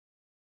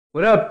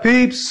What up,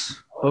 peeps?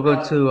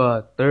 Welcome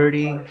to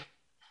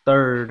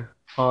 33rd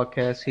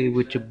podcast here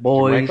with your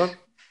boys, Your mic on?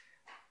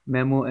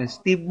 Memo and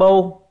Steve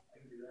Bo.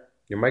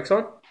 Your mic's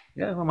on?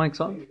 Yeah, my mic's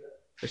on.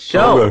 For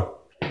sure.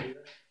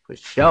 For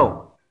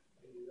sure.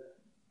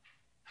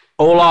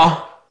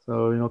 Hola.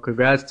 So,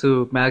 congrats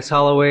to Max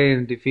Holloway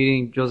in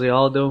defeating Jose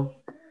Aldo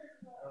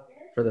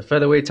for the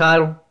featherweight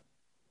title.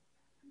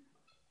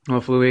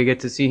 Hopefully we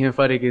get to see him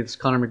fight against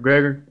Conor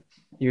McGregor,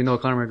 even though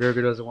Conor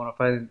McGregor doesn't want to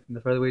fight in the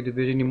featherweight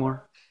division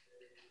anymore.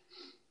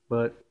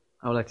 But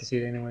I would like to see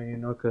it anyway,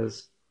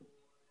 because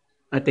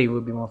I think it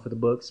would be more for the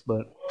books.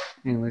 But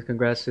anyways,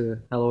 congrats to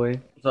Holloway.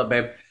 What's up,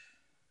 babe?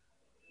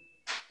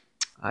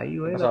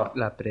 Ahí What's la, up?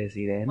 la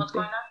presidente. What's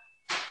going on?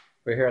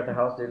 We're here at the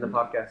house doing the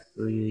podcast.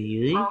 Uy,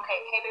 uy, uy. Okay,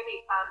 hey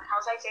baby,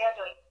 how's Isaiah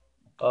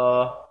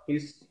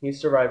doing? He's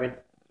surviving.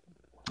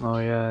 Oh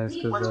yeah, it's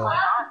What's because going on?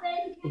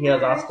 He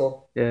has Oscar.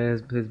 yeah,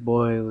 his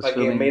boy was Like,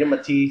 he feeling made him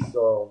a tea,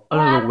 so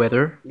under the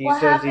weather. he What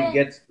says he happened?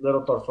 gets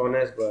little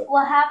torsones, but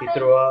What he happened?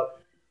 threw up.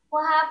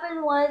 What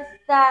happened was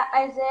that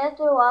Isaiah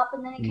threw up,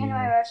 and then he came to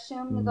my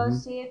restroom to go Mhm.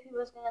 see if he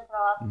was gonna throw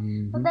up.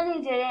 But Mhm. then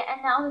he didn't,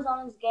 and now he's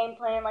on his game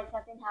playing like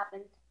nothing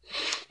happened.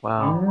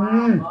 Wow.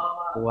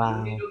 Wow.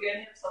 You need to get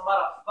him some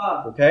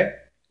motherfucker. Okay? Okay,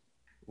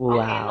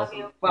 Wow. love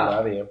you.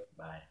 Love you.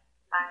 Bye.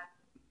 Bye.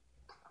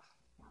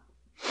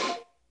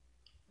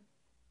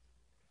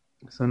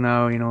 So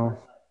now,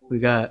 we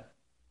got,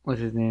 what's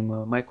his name,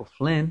 Michael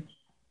Flynn,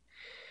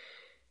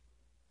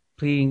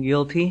 pleading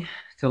guilty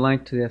to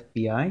lying to the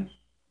FBI.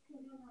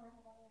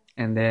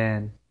 And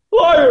then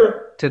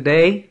Liar!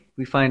 today,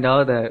 we find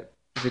out that,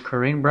 is it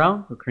Corinne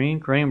Brown?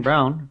 Corinne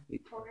Brown?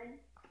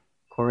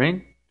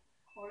 Corinne?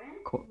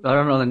 I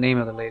don't know the name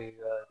of the lady.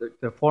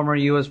 The former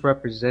U.S.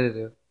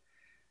 representative.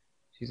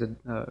 She's a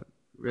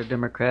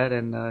Democrat,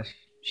 and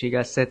she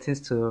got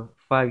sentenced to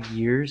 5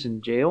 years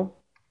in jail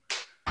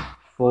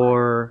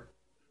for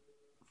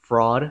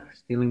fraud,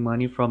 stealing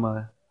money from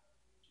a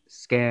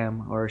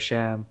scam or a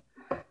sham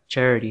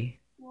charity.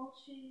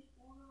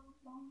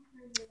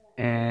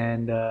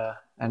 And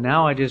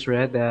now I just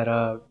read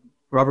that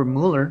Robert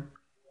Mueller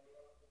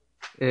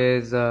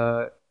is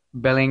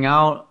bailing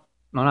out.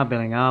 No, not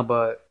bailing out,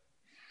 but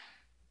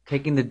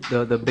taking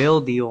the bail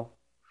deal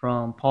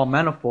from Paul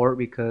Manafort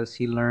because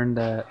he learned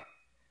that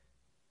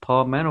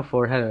Paul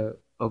Manafort had a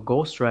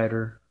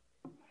ghostwriter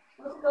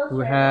who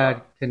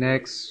had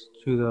connects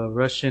to the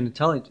Russian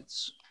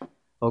intelligence.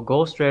 A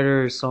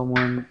ghostwriter is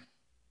someone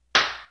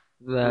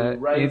that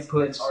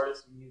inputs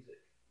artist music.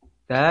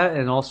 that,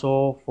 and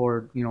also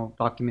for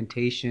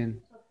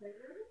documentation.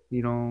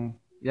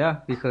 Yeah,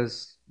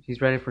 because he's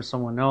writing for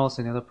someone else,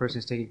 and the other person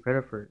is taking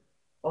credit for it.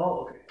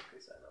 Oh, okay.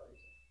 So I know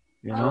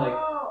what you're saying. You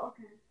know. Oh,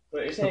 okay.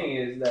 What you're saying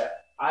is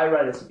that I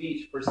write a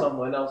speech for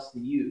someone else to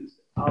use.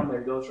 I'm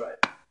their ghostwriter.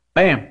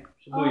 Bam.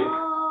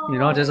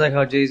 Shibuya. Just like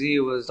how Jay-Z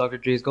was Dr.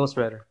 Dre's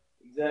ghostwriter.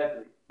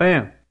 Exactly.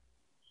 Bam.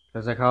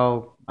 Just like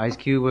how Ice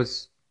Cube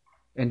was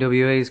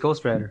NWA's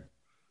ghostwriter.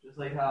 Just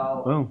like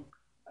how, Boom.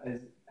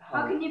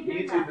 How can you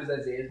prove YouTube that? is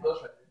Isaiah's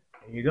ghostwriter.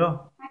 There you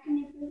go. How can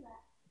you prove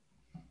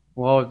that?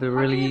 Well, the How can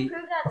really you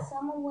prove that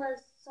someone was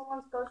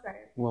someone's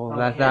ghostwriter? well How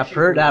that can you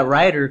that prove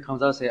writer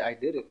comes out and say I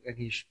did it, and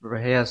he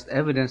has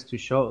evidence to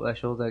show that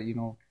shows that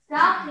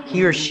Stop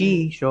he or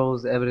she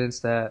shows evidence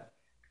that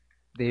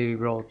they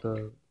wrote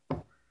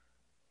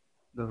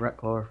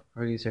or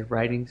how do you say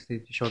writings?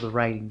 They show the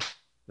writings,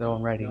 their own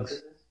You know writings. this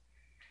is?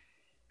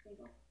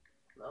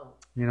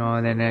 No.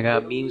 And then I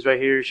got memes right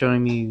here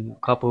showing me a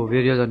couple of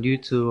videos on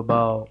YouTube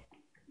about,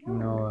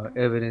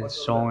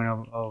 evidence showing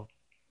of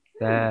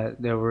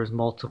that there was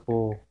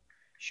multiple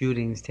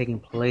shootings taking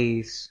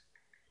place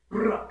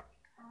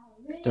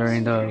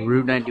during the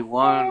Route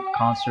 91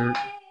 concert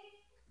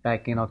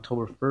back in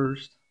October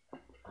 1st.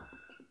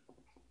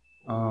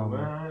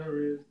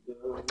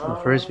 The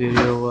first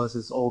video was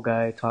this old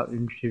guy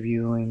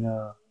interviewing,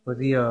 was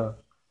he a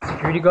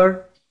security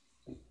guard?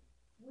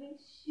 Was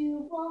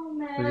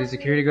he a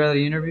security guard that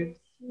he interviewed?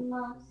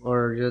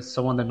 Or just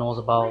someone that knows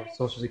about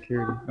Social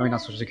Security? I mean,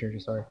 not Social Security,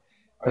 sorry.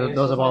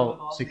 Knows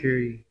about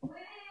security.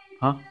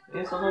 Huh?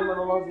 Yeah, something about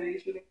the laws that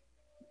he's shooting.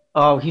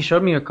 Oh, he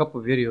showed me a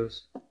couple of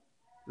videos.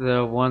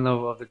 The one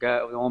of the guy,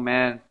 the old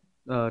man,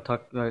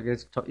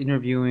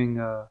 interviewing.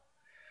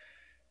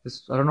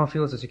 This, I don't know if he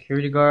was a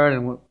security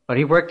guard, but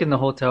he worked in the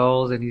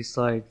hotels, and he's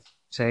like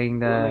saying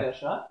They that. got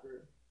shot? Or?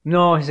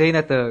 No, he's saying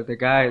that the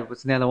guy,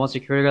 what's the name, the one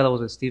security guard that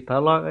was with Steve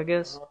Padlock, I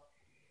guess,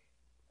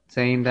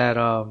 saying that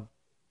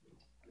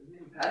His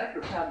name Paddock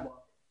or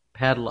Padlock?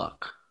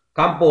 Padlock.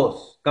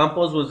 Campos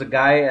was the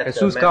guy at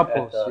Jesus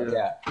Campos,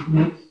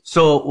 yeah.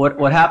 So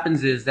what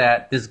happens is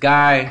that this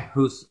guy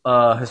who's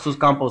Jesus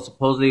Campos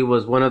supposedly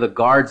was one of the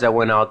guards that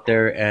went out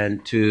there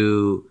and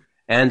to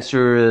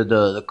answer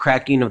the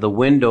cracking of the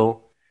window,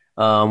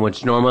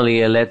 which normally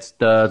it lets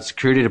the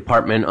security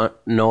department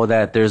know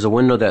that there's a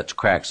window that's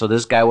cracked. So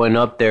this guy went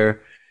up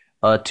there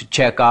to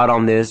check out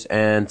on this,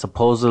 and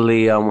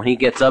supposedly when he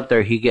gets up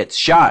there, he gets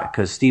shot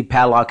because Steve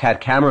Padlock had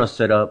cameras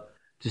set up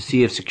to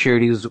see if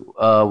securities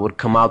would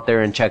come out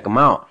there and check him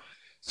out.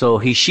 So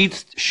he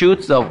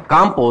shoots of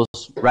Campos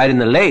right in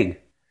the leg.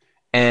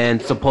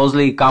 And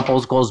supposedly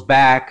Campos goes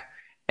back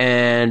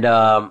and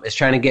is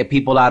trying to get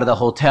people out of the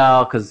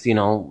hotel because, you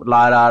know,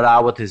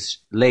 with his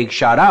leg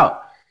shot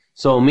out.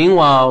 So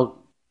meanwhile,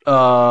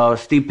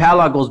 Steve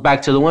Padlock goes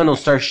back to the window,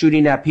 starts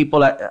shooting at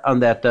people on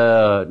that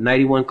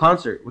 91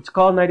 concert. What's it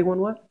called? 91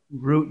 what?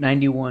 Route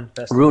 91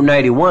 festival. Route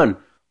 91.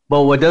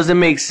 But what doesn't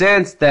make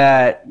sense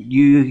that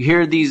you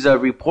hear these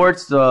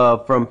reports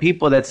from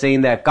people that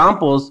saying that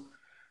Campos,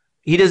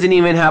 he doesn't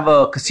even have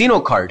a casino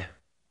card.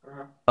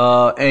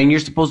 And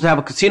you're supposed to have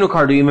a casino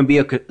card to even be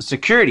a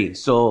security.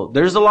 So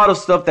there's a lot of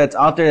stuff that's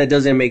out there that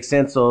doesn't make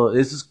sense. So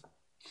this is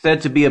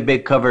said to be a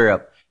big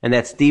cover-up, and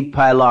that Steve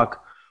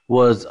Padlock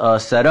was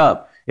set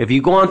up. If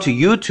you go onto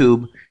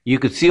YouTube, you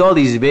could see all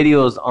these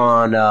videos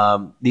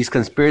on these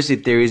conspiracy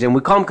theories, and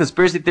we call them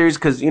conspiracy theories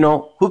because, you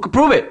know, who could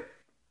prove it?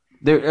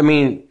 I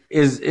mean,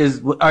 is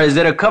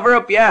it a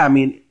cover-up? Yeah, I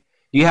mean,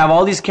 you have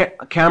all these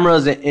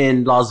cameras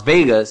in Las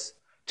Vegas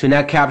to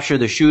not capture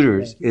the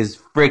shooters is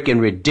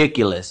freaking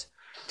ridiculous.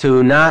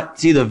 To not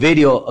see the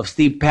video of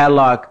Steve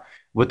Padlock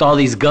with all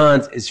these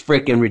guns is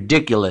freaking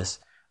ridiculous.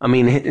 I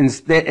mean,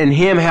 and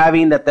him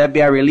having that the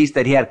FBI released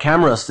that he had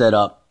cameras set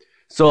up.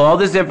 So all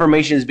this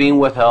information is being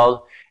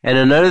withheld. And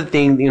another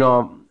thing, you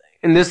know,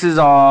 and this is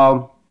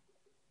all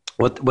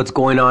what's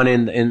going on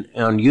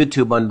on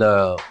YouTube on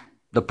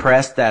the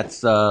press. That's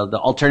the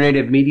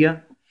alternative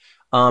media.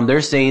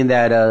 They're saying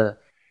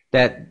that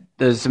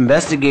this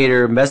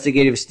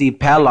investigative Steve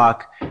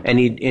Padlock,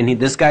 and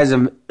this guy's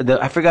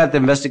I forgot the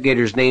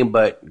investigator's name,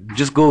 but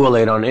just Google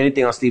it on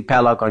anything on Steve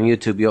Padlock on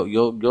YouTube.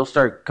 You'll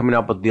start coming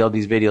up with all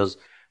these videos.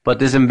 But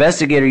this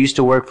investigator used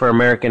to work for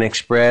American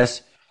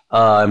Express,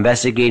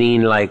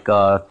 investigating like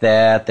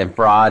theft and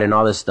fraud and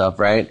all this stuff,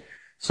 right?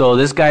 So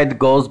this guy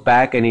goes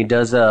back and he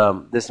does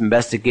this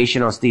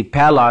investigation on Steve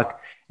Padlock,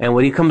 and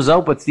what he comes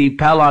up with, Steve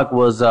Padlock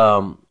was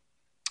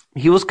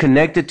he was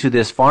connected to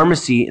this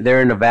pharmacy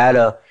there in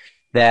Nevada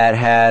that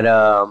had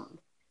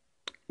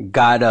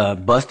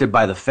got busted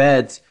by the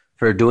feds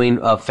for doing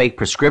fake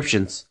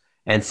prescriptions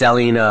and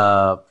selling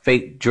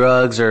fake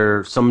drugs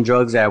or some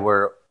drugs that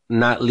were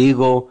not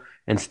legal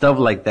and stuff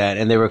like that.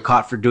 And they were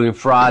caught for doing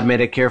fraud,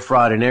 Medicare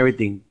fraud and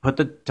everything. Put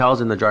the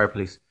towels in the dryer,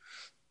 please.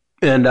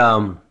 And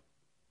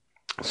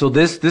so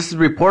this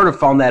reporter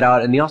found that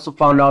out, and he also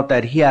found out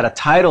that he had a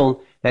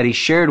title that he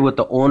shared with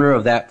the owner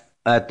of that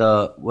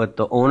Nissan.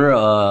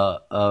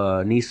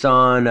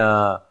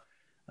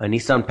 A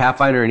Nissan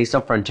Pathfinder, a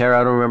Nissan Frontera,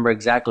 I don't remember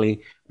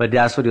exactly, but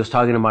that's what he was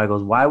talking about. He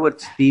goes, why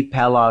would Steve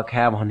Padlock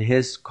have on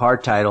his car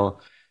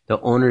title the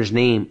owner's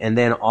name? And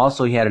then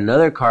also he had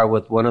another car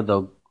with one of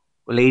the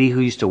lady who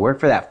used to work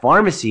for that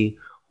pharmacy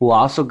who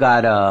also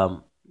got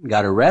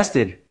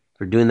arrested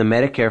for doing the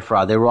Medicare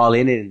fraud. They were all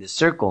in it in this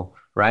circle,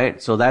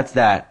 right? So that's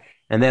that.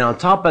 And then on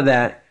top of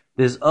that,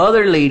 this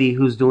other lady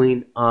who's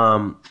doing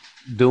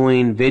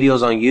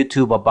videos on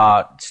YouTube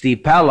about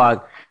Steve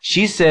Padlock,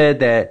 she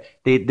said that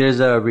there's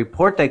a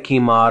report that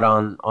came out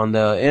on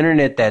the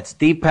internet that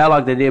Steve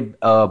Padlock, they did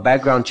a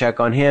background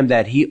check on him,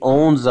 that he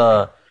owns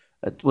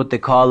what they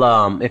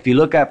call if you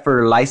look at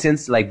for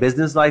license, like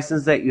business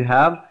license that you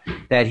have,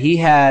 that he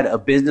had a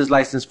business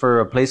license for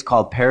a place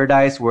called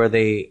Paradise where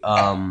they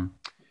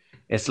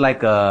it's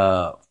like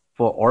for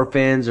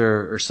orphans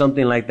or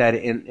something like that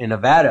in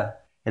Nevada,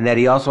 and that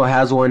he also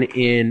has one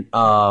in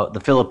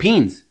the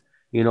Philippines,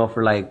 you know,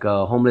 for like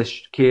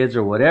homeless kids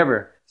or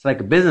whatever. It's like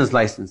a business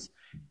license.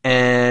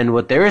 And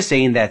what they were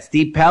saying, that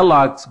Steve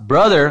Padlock's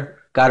brother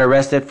got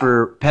arrested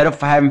for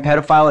having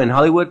pedophile in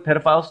Hollywood,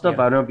 pedophile stuff.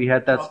 Yeah. I don't know if you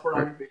had that. Child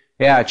pornography.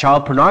 Yeah,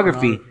 child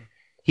pornography.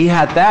 He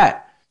had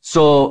that.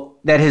 So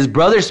that his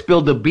brother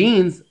spilled the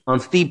beans on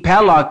Steve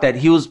Padlock, that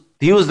he was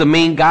the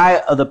main guy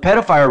of the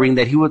pedophile ring,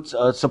 that he would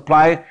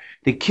supply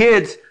the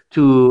kids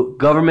to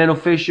government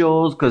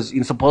officials because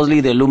supposedly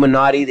the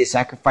Illuminati, they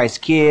sacrifice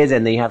kids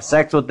and they have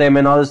sex with them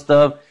and all this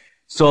stuff.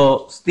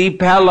 So Steve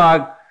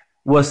Padlock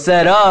was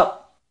set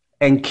up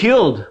and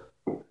killed.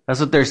 That's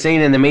what they're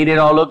saying, and they made it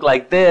all look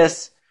like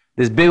this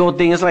big old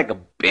thing. It's like a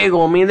big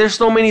old, I mean, there's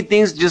so many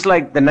things, just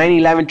like the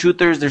 9/11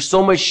 truthers. There's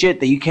so much shit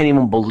that you can't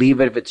even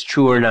believe it if it's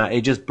true or not.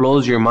 It just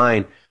blows your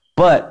mind.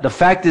 But the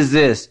fact is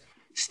this: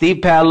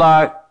 Steve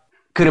Padlock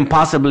couldn't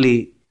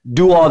possibly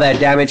do all that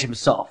damage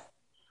himself.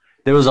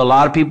 There was a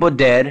lot of people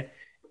dead,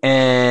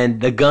 and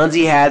the guns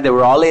he had, they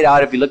were all laid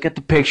out. If you look at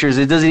the pictures,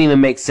 it doesn't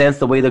even make sense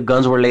the way the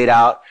guns were laid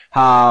out.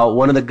 How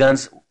one of the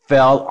guns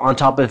fell on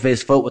top of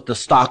his foot with the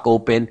stock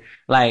open.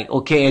 Like,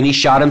 okay, and he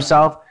shot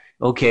himself.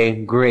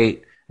 Okay,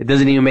 great. It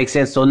doesn't even make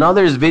sense. So now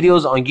there's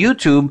videos on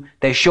YouTube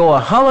that show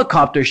a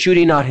helicopter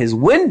shooting out his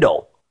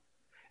window,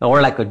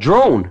 or like a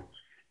drone.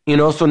 You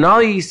know, so now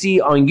you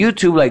see on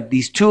YouTube like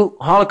these two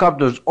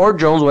helicopters or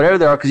drones, whatever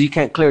they are, because you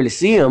can't clearly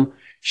see them,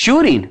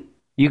 shooting.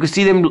 You could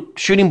see them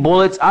shooting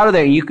bullets out of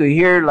there, and you could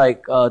hear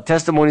like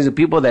testimonies of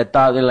people that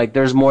thought they're like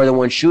there's more than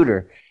one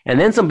shooter. And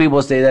then some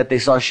people say that they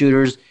saw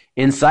shooters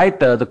inside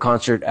the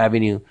concert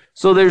avenue.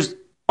 So there's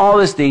all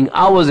this thing.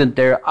 I wasn't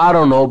there. I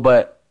don't know,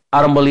 but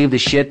I don't believe the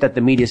shit that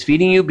the media is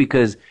feeding you,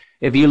 because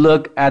if you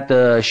look at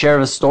the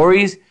sheriff's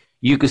stories,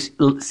 you could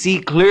see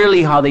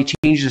clearly how they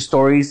changed the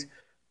stories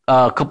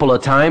a couple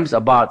of times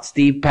about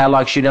Steve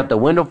Padlock shooting out the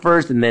window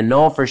first, and then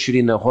Noah first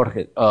shooting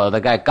the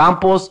guy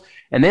Campos,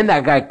 and then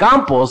that guy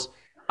Campos.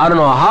 I don't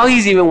know how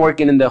he's even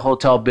working in the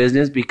hotel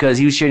business because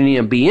he shouldn't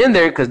even be in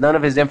there because none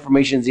of his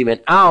information is even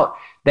out.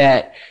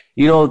 That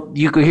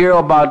you could hear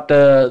about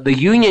the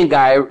union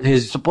guy,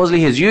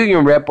 supposedly his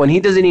union rep, when he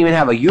doesn't even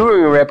have a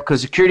union rep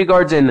because security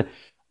guards in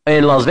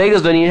Las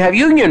Vegas don't even have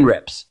union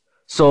reps.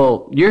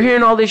 So you're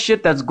hearing all this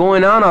shit that's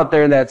going on out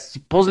there that's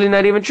supposedly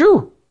not even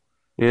true.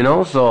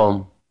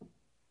 So,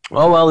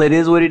 oh well, it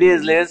is what it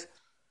is, Liz.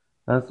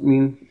 Where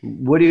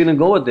are you gonna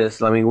go with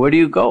this? Where do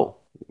you go?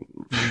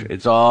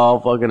 It's all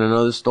fucking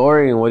another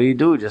story, and what do you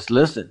do? Just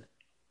listen.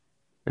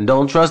 And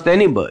don't trust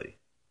anybody.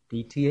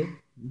 DTA?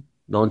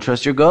 Don't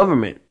trust your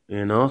government,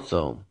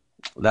 So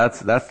that's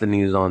the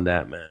news on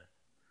that, man.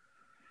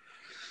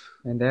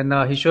 And then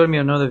he showed me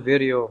another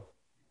video,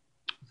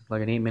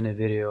 like an 8-minute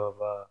video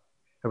of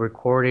a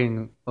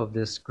recording of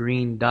this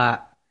green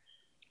dot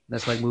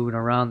that's like moving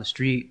around the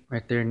street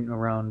right there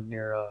around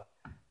near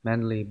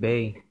Mandalay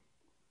Bay.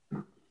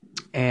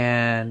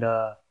 And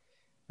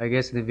I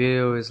guess the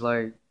video is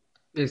like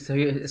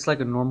it's like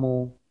a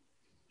normal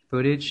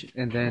footage,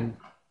 and then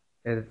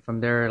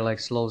from there it like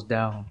slows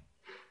down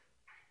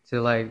to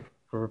like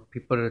for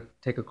people to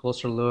take a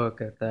closer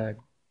look at that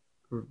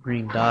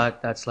green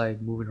dot that's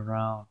like moving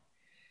around.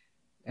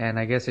 And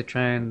I guess they're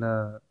trying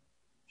to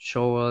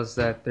show us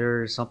that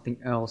there's something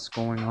else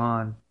going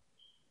on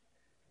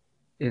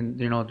in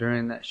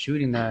during that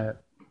shooting,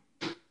 that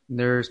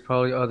there's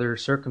probably other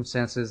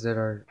circumstances that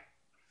are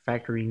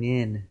factoring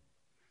in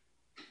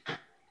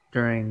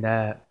during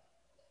that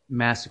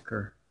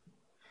massacre.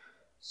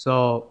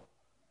 So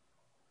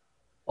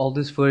all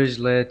this footage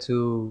led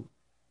to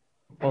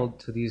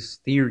these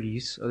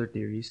other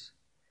theories,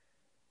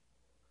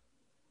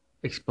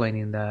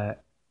 explaining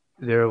that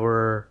there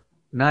were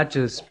not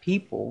just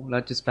people,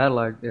 not just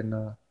Padlock and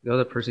the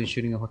other person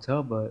shooting the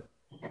hotel, but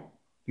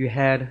you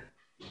had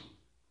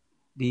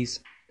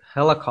these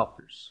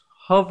helicopters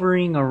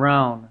hovering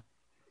around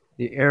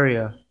the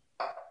area,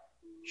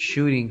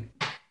 shooting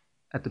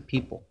at the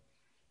people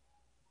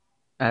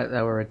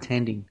that were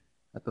attending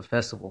at the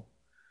festival.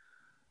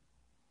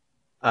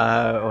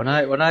 When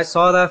I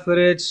saw that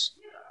footage,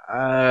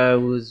 it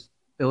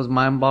was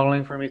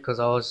mind-boggling for me because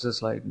I was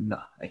just like,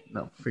 no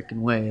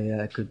freaking way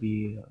that could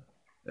be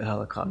a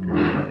helicopter.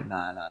 Like,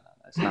 nah,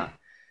 that's not.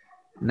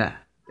 Nah.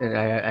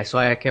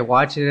 I kept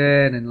watching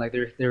it, and like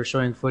they were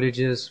showing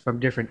footages from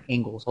different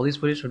angles. All these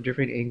footage from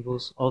different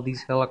angles. All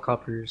these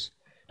helicopters,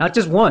 not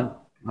just one.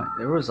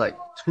 There was like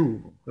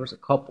two. There was a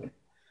couple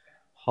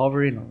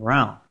hovering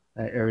around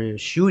that area,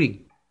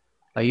 shooting.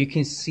 Like you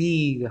can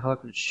see the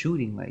helicopter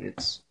shooting. Like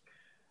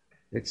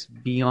it's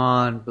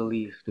beyond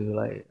belief, dude.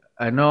 Like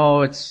I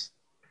know it's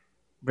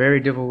very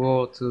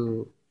difficult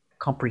to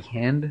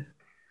comprehend.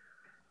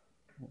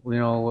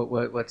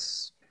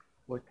 What's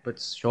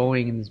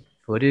showing in this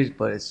footage,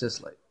 but it's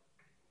just like,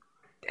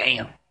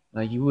 damn.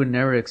 Like you would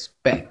never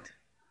expect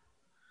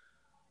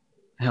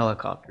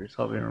helicopters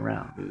hovering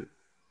around, dude,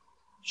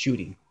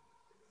 shooting.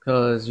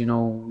 Because,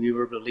 we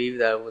were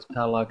believed that it was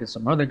Padlock and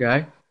some other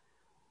guy.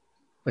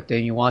 But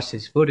then you watch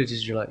these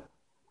footages, you're like, it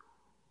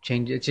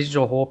changes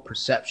your whole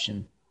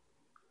perception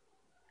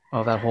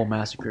of that whole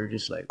massacre.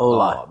 Just like,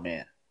 oh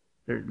man.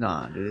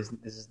 Nah, dude,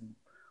 this is...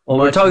 Well,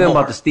 we're talking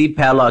about the Steve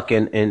Padlock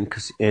in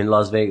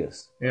Las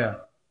Vegas. Yeah.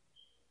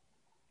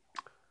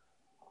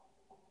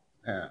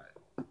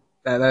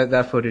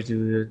 That footage,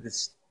 dude,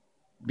 it's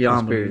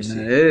beyond belief,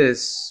 man. It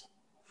is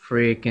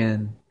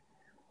freaking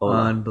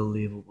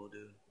unbelievable,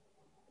 dude.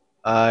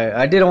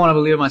 I didn't want to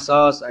believe it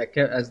myself.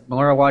 As the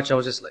more I watched, I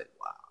was just like,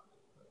 wow.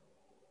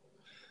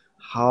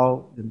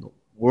 How in the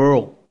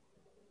world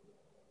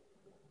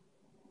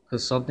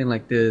could something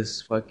like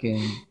this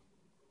fucking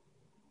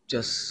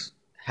just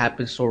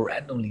happen so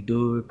randomly,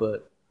 dude?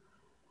 But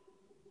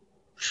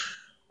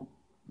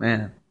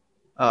man,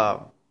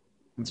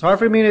 it's hard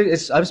for me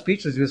to. I'm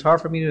speechless. It's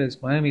hard for me to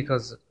explain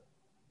because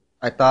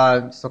I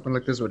thought something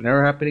like this would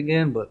never happen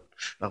again, but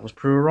I was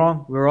proven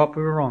wrong. We were all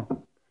proven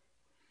wrong.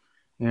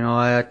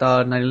 I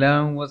thought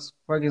 9/11 was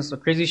fucking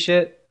some crazy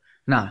shit.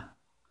 Nah.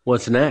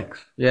 What's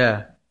next?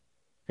 Yeah.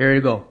 Here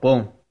you go.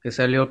 Boom. Que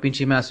salió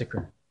pinche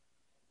massacre.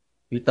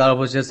 We thought it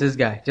was just this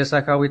guy. Just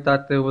like how we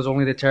thought there was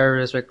only the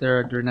terrorists right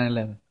there during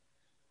 9/11.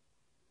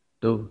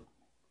 Dude.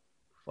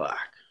 Fuck.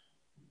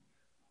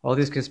 All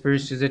these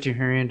conspiracies that you're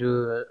hearing,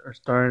 dude, are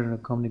starting to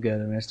come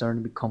together, man. It's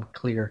starting to become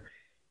clear.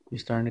 You're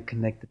starting to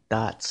connect the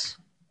dots.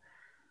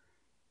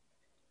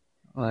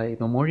 Like,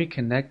 the more you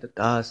connect the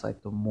dots,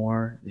 like, the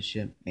more the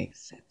shit makes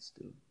sense,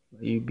 dude.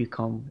 It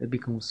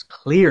becomes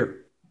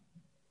clear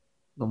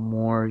the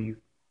more you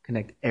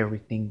connect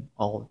everything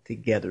all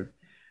together.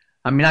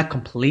 I mean, not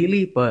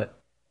completely,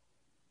 but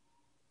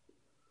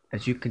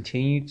as you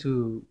continue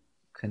to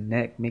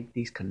make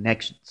these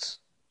connections,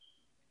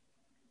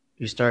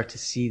 you start to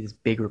see this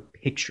bigger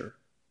picture.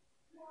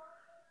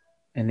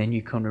 And then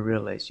you come to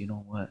realize, you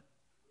know what?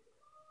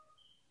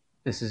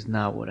 this is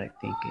not what I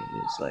think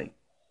it is. Like,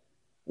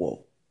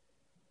 whoa.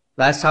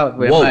 That's how,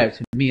 Whoa.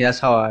 to me, that's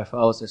how I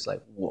was just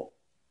like, whoa.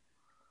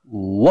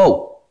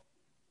 Whoa.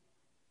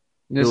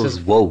 This It was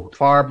is whoa.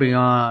 far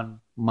beyond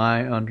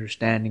my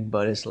understanding,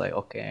 but it's like,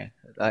 okay,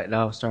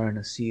 now I'm starting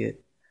to see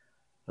it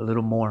a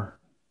little more.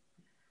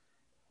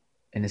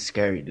 And it's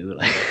scary, dude.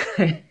 Like,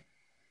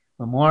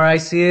 the more I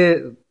see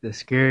it, the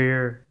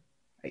scarier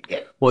I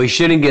get. Well, you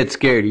shouldn't get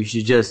scared. You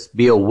should just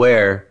be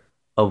aware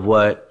of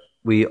what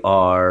we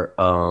are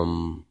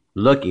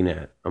looking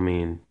at. I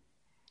mean,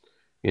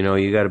 you know,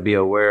 you got to be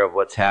aware of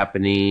what's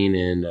happening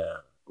and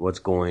what's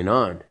going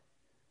on.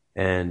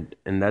 And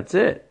that's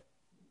it.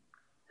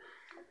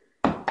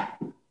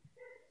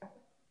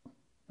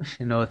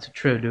 You know, it's a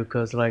trip, dude,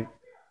 because, like,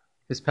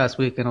 this past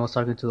weekend I was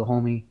talking to the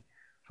homie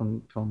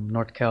from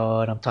North Cal,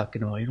 and I'm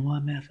talking about, you know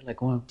what, man, I feel like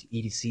going to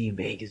EDC in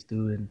Vegas,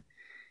 dude, and,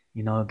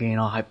 you know, getting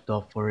all hyped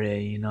up for it,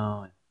 you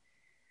know. And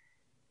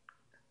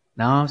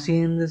now I'm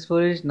seeing this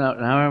footage. Now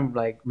I'm,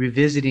 like,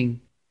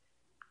 revisiting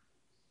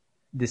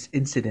this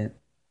incident,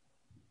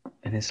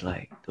 and it's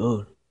like,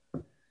 dude,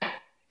 it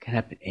can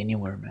happen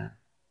anywhere, man.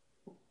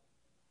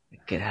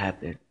 It can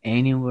happen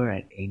anywhere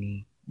at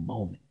any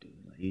moment, dude.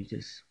 Like, you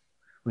just...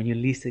 when you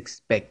least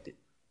expect it.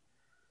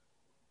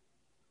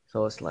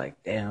 So it's like,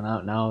 damn,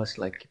 now it's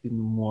like getting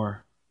me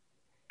more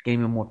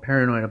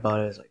paranoid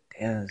about it. It's like,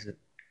 damn,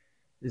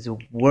 is it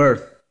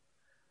worth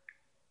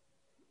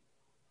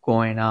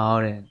going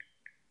out and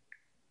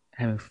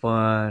having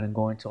fun and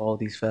going to all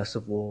these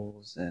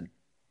festivals and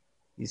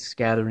these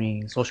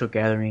gatherings, social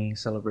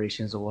gatherings,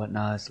 celebrations or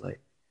whatnot? It's like,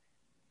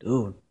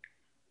 dude,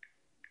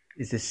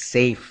 is it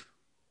safe?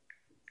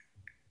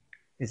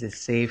 Is it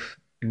safe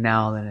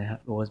now than it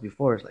was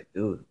before? It's like,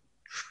 dude,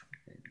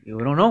 you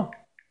don't know.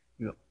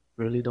 You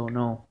really don't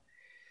know.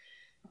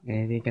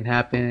 Anything can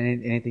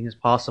happen. Anything is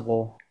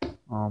possible.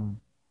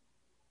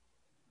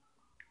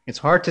 It's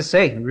hard to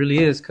say. It really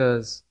is,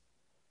 because,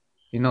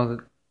 you know,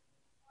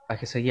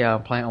 like I said, yeah,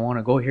 I want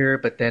to go here,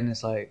 but then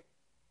it's like,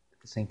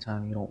 at the same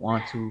time, you don't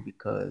want to,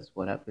 because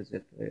what happens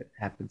if it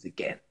happens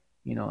again?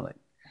 You know, like,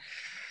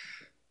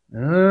 I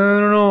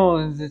don't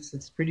know.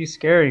 It's pretty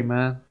scary,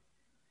 man.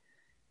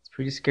 It's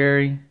pretty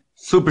scary.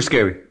 Super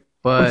scary.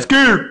 But I'm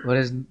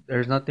scared.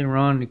 There's nothing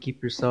wrong to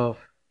keep yourself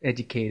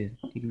educated,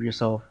 keep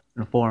yourself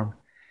informed.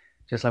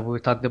 Just like we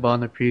talked about in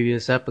the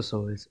previous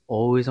episode, it's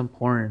always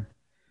important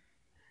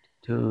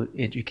to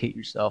educate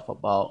yourself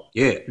about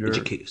your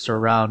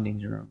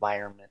surroundings, your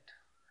environment,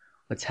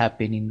 what's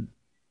happening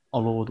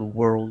all over the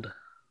world,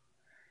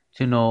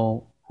 to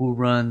know who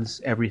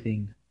runs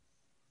everything,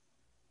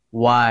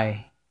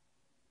 why,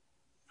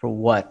 for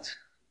what.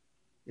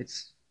 It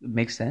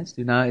makes sense.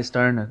 Dude, now it's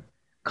starting to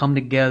come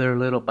together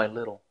little by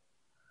little,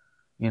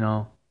 you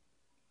know.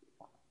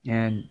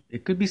 And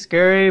it could be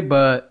scary,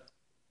 but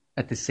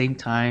at the same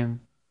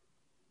time,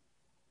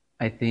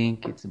 I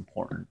think it's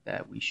important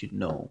that we should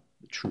know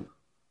the truth.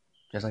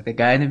 Just like the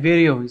guy in the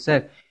video, he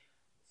said,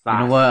 you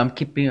know what,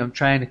 I'm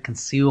trying to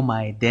conceal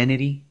my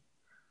identity,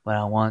 but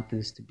I want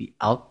this to be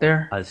out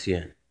there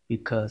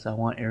because I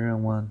want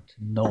everyone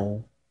to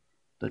know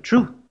the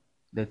truth.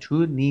 The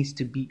truth needs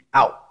to be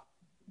out.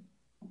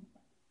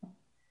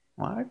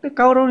 Alright,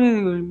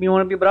 cabrón, you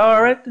want to be bravo,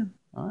 alright then?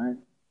 Alright.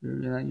 You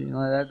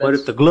know, but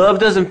if the glove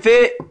doesn't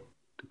fit,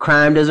 the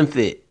crime doesn't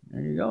fit. There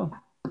you go.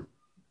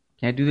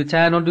 Can't do the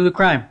time, don't do the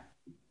crime.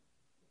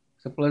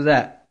 Simple as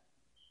that.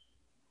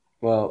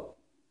 Well,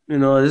 you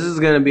know, this is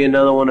going to be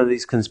another one of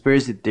these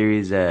conspiracy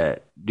theories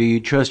that, do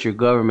you trust your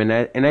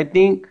government? And I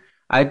think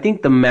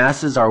the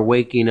masses are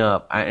waking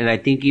up. And I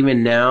think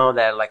even now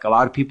that, like, a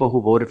lot of people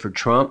who voted for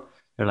Trump,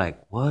 they're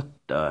like, what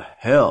the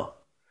hell?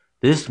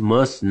 This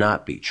must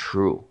not be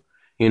true.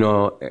 You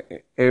know,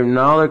 and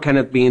now they're kind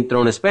of being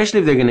thrown, especially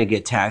if they're going to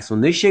get taxed.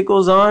 When this shit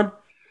goes on,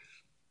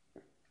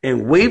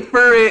 and wait for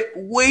it,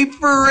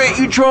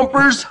 you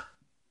Trumpers.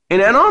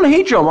 And I don't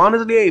hate Trump,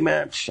 honestly. Hey,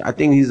 man, I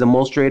think he's the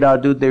most straight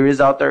out dude there is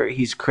out there.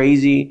 He's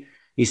crazy.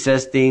 He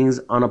says things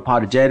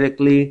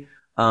unapologetically,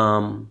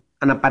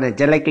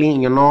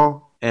 you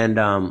know, and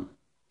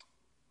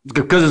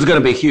because it's going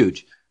to be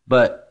huge.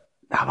 But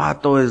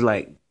Navato is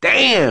like,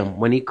 damn,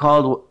 when he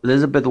called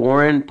Elizabeth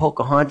Warren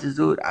Pocahontas,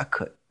 dude, I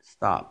couldn't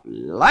stop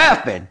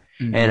laughing.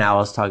 Mm-hmm. And I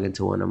was talking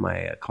to one of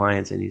my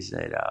clients, and he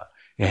said,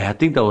 yeah, I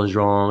think that was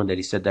wrong that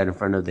he said that in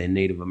front of the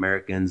Native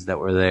Americans that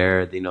were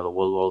there, you know, the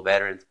World War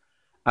veterans.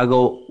 I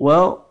go,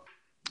 well,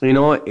 you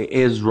know, it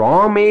is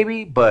wrong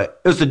maybe, but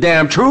it's the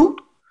damn truth.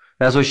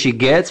 That's what she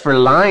gets for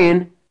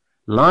lying.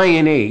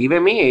 Lying, hey,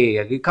 even me, hey,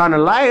 I get kind of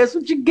lie. That's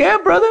what you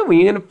get, brother. When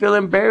you're gonna feel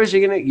embarrassed,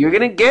 you're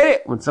gonna get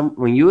it.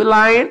 When you're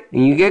lying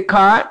and you get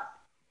caught,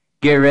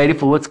 get ready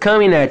for what's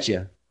coming at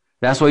you.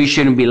 That's why you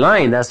shouldn't be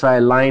lying. That's why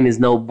lying is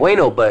no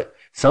bueno. But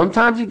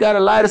sometimes you gotta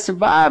lie to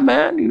survive,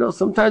 man. You know,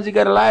 sometimes you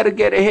gotta lie to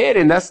get ahead,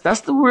 and that's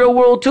the real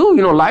world too.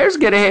 You know, liars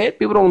get ahead.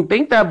 People don't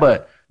think that,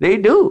 but they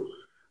do.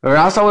 Or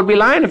else I would be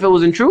lying if it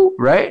wasn't true,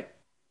 right?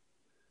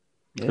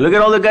 Yeah. Look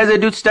at all the guys that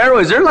do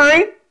steroids. They're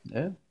lying.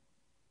 Yeah.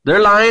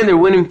 They're lying. They're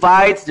winning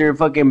fights. They're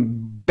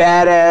fucking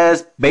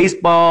badass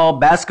baseball,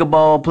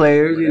 basketball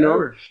players, you know.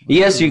 Whatever.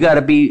 Yes, you got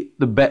to be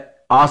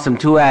awesome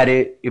too at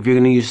it if you're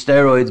going to use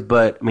steroids,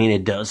 but I mean,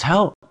 it does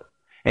help.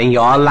 And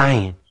y'all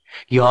lying.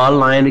 Y'all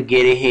lying to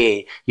get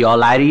ahead. Y'all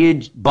lie to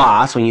your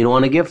boss when you don't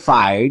want to get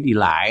fired. You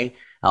lie.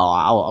 Oh,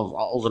 I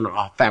was in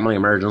a family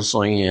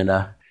emergency and,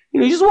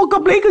 you just woke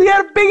up late because you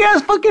had a big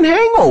ass fucking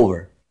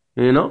hangover.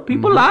 You know,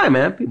 people lie,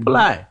 man. People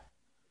lie.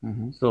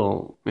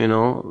 So,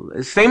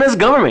 same as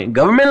government.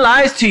 Government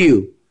lies to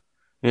you.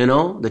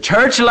 The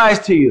church lies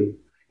to you.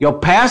 Your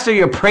pastor,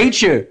 your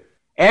preacher,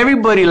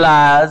 everybody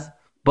lies,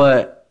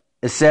 but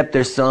except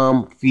there's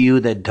some few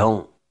that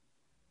don't.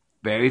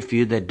 Very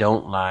few that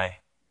don't lie,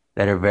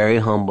 that are very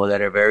humble,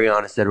 that are very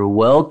honest, that are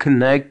well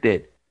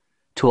connected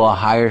to a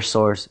higher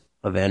source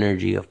of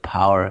energy, of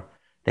power,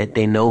 that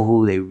they know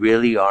who they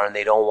really are and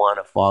they don't want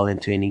to fall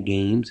into any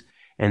games,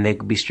 and they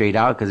could be straight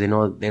out because they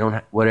know they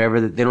don't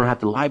they don't have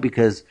to lie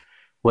because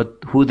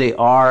who they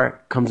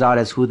are comes out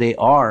as who they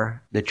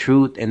are, the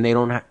truth, and they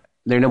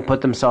don't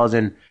put themselves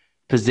in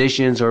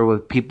positions or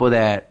with people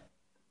that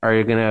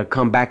are gonna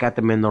come back at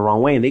them in the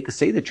wrong way, and they could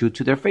say the truth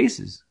to their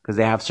faces because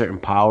they have certain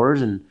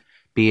powers, and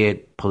be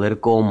it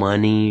political,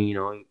 money,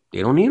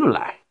 they don't need to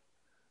lie.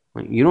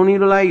 When you don't need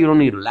to lie, you don't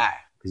need to lie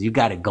because you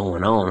got it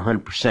going on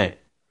 100%,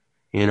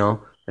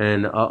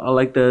 And I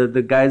like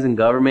the guys in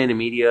government and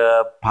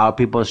media, power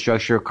people in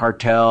structure,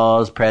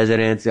 cartels,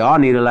 presidents, they all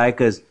need to lie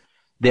because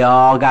they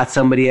all got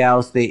somebody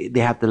else they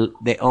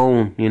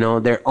own,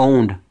 they're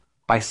owned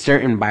by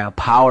a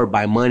power,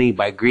 by money,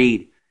 by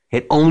greed.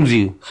 It owns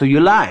you. So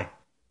you lie.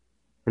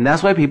 And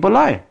that's why people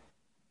lie.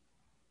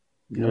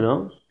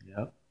 Yep.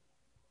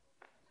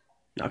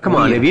 Now, come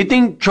on. If you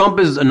think Trump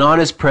is an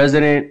honest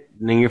president,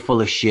 then you're full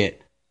of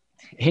shit.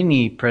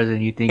 Any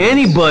president you think.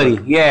 Anybody.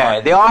 Yeah.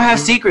 They all have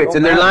secrets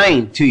and they're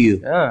lying to you.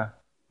 Yeah.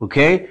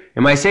 Okay?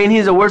 Am I saying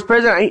he's the worst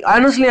president?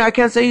 Honestly, I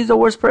can't say he's the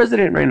worst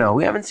president right now.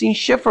 We haven't seen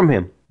shit from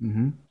him.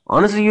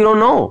 Honestly, you don't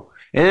know.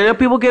 And then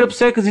people get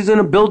upset because he's going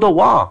to build a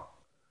wall.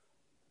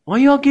 Why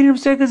y'all getting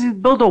upset because he's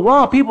built a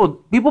wall?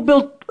 People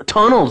build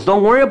tunnels.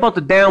 Don't worry about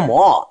the damn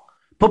wall.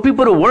 Put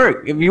people to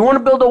work. If you want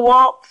to build a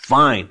wall,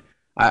 fine.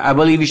 I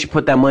believe you should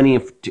put that money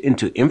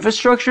into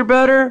infrastructure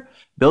better,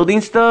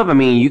 building stuff. I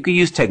mean, you could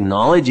use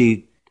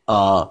technological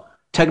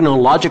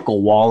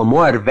wall, a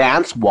more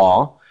advanced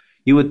wall.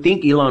 You would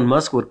think Elon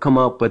Musk would come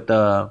up with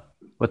a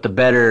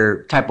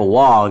better type of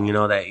wall,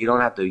 that you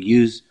don't have to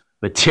use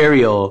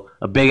material,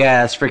 a big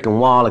ass freaking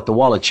wall like the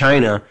wall of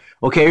China.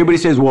 Okay, everybody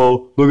says,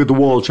 well, look at the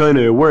wall of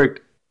China, it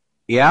worked.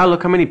 Yeah,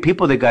 look how many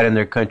people they got in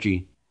their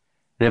country.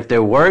 And if they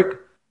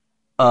work,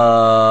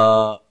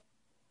 why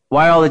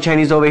are all the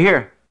Chinese over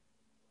here?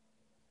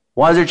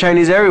 Why is there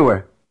Chinese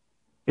everywhere?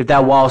 If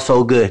that wall's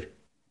so good.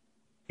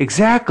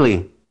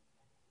 Exactly.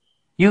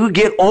 You could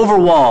get over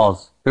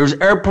walls. There's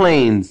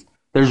airplanes.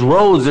 There's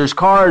roads. There's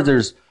cars.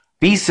 There's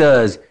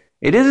visas.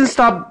 It doesn't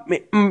stop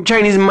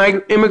Chinese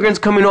immigrants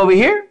coming over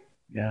here.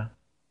 Yeah.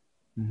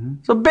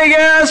 It's a big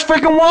ass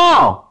freaking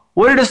wall.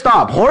 What did it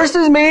stop?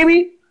 Horses,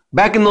 maybe?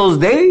 Back in those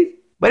days?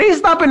 But it ain't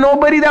stopping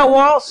nobody, that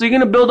wall. So you're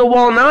going to build a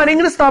wall now? It ain't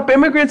going to stop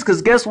immigrants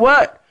because guess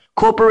what?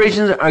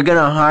 Corporations are going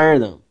to hire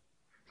them.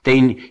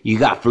 You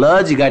got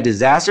floods, you got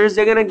disasters,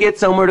 they're going to get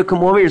somewhere to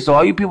come over here. So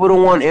all you people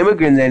don't want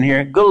immigrants in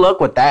here, good luck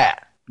with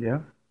that. Yeah.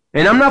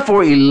 And I'm not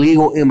for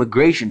illegal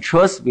immigration.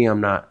 Trust me, I'm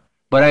not.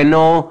 But I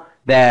know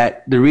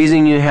that the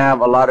reason you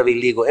have a lot of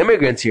illegal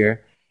immigrants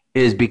here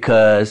is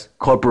because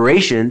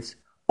corporations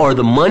or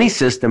the money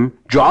system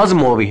draws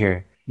them over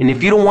here. And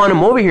if you don't want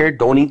them over here,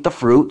 don't eat the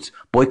fruits.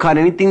 Boycott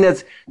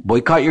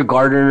boycott your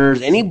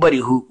gardeners, anybody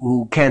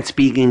who can't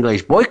speak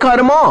English. Boycott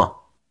them all.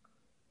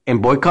 And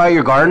boycott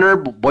your gardener,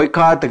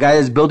 boycott the guy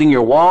that's building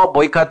your wall,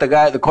 boycott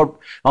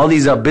all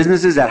these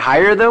businesses that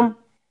hire them.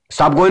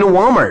 Stop going to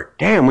Walmart.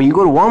 Damn, when you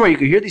go to Walmart, you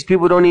can hear these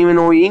people don't even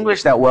know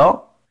English that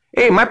well.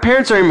 Hey, my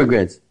parents are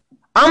immigrants.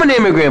 I'm an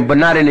immigrant, but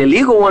not an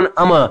illegal one.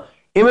 I'm a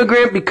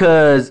immigrant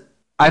because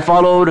I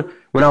followed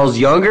when I was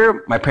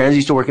younger. My parents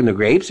used to work in the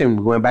grapes and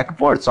we went back and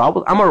forth.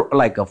 So I'm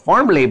like a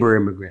farm labor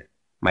immigrant.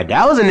 My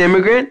dad was an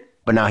immigrant,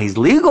 but now he's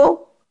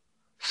legal.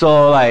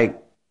 So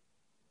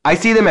I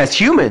see them as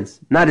humans,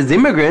 not as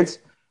immigrants,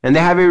 and they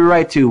have every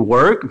right to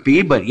work and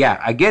feed, but yeah,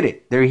 I get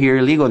it. They're here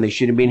illegal and they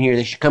shouldn't be here.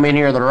 They should come in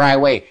here the right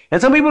way. And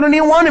some people don't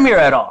even want them here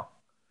at all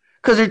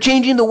because they're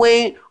changing the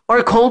way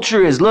our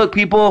culture is. Look,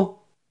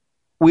 people,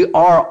 we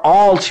are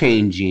all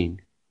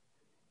changing.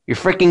 You're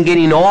freaking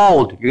getting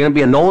old. You're going to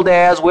be an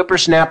old-ass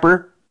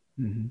whippersnapper.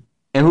 And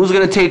who's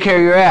going to take care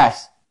of your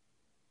ass?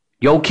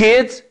 Your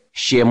kids?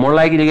 Shit, more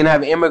likely you're going to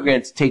have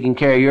immigrants taking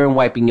care of you and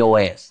wiping your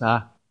ass.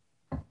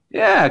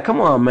 Yeah,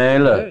 come on,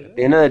 man. Look, at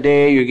the end of the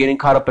day, you're getting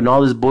caught up in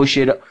all this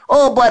bullshit.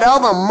 Oh, but all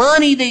the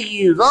money they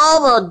use,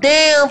 all the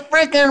damn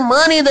freaking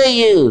money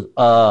they use.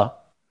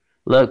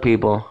 Look,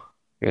 people,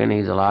 you're going to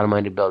use a lot of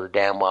money to build a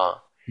damn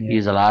wall. Yeah. You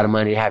use a lot of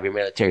money to have your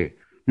military.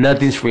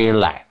 Nothing's free in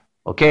life,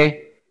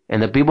 okay?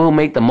 And the people who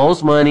make the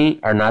most money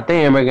are not the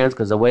immigrants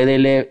because the way they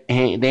live, they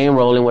ain't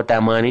rolling with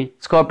that money.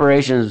 It's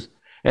corporations,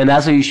 and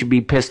that's what you should be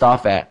pissed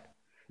off at.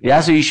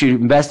 That's what you should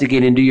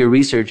investigate and do your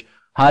research.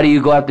 How do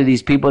you go after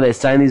these people that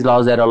sign these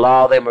laws that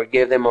allow them or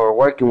give them or are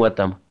working with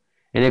them?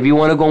 And if you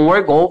want to go and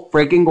work, go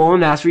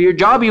and ask for your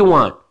job you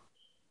want.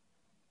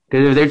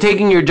 Because if they're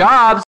taking your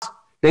jobs,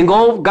 then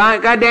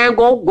goddamn,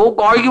 go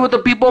argue with the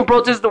people and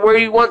protest to where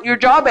you want your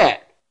job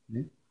at.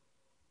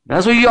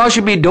 That's what y'all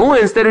should be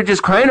doing instead of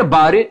just crying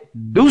about it.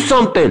 Do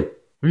something.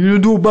 What are you gonna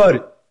do about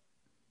it?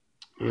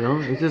 You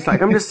know, it's just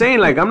like, I'm just saying,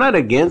 like, I'm not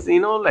against,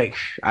 you know, like,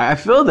 I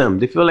feel them.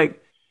 They feel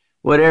like,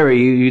 whatever,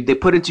 they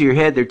put into your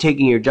head, they're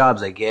taking your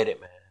jobs. I get it,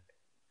 man.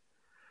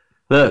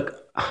 Look,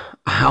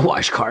 I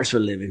wash cars for a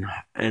living,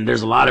 and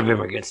there's a lot of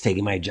immigrants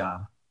taking my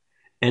job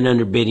and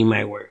underbidding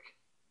my work.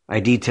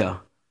 I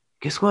detail.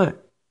 Guess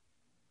what?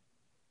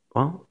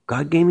 Well,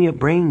 God gave me a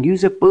brain.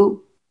 Use it,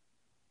 boo.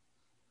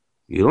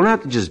 You don't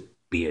have to just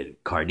be a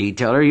car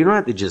detailer. You don't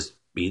have to just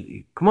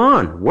be, come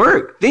on,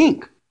 work,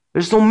 think.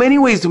 There's so many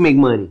ways to make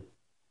money.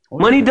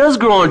 Money does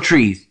grow on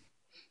trees.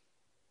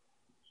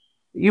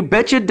 You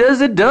betcha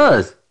it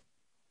does.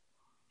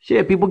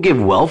 Shit, people give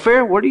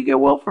welfare. Where do you get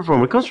welfare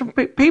from? It comes from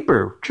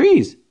paper,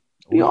 trees.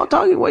 You all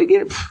talking? What do you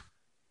get? You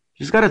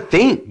just gotta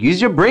think.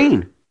 Use your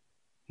brain.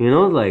 You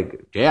know,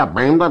 like, yeah,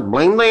 blame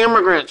the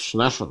immigrants.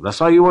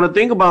 That's all you want to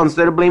think about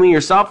instead of blaming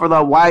yourself for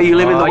why you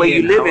living the way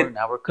you live.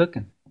 Now we're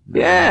cooking.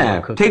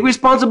 Yeah, take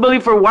responsibility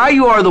for why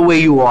you are the way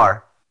you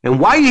are and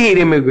why you hate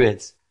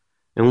immigrants.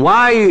 And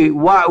why you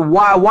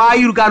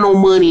got no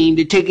money and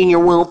they're taking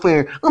your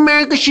welfare?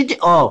 America should.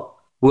 Oh,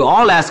 we're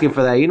all asking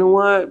for that. You know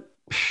what?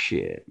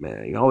 Shit,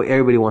 man. You know,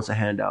 everybody wants a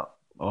handout.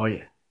 Oh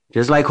yeah.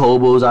 Just like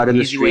hobos out in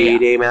the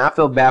street. Hey, man, I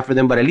feel bad for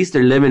them, but at least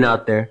they're living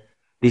out there.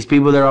 These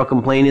people, they're all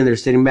complaining. They're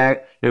sitting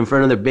back in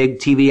front of their big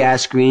TV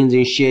ass screens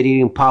and shit,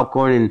 eating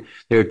popcorn, and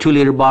there are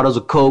 2-liter bottles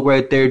of Coke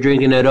right there,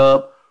 drinking it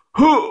up.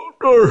 I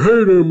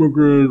hate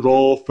immigrants,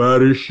 all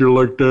fat and shit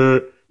like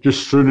that.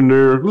 Just sitting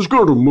there. Let's go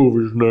to the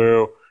movies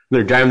now.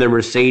 They're driving their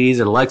Mercedes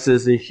and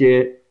Lexus and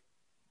shit.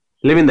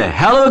 Living the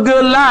hell of a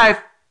good life,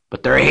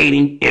 but they're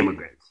hating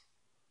immigrants.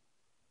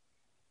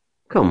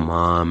 Come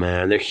on,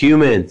 man. They're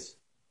humans.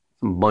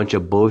 Some bunch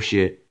of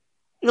bullshit.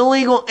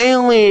 Illegal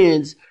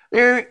aliens.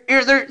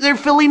 They're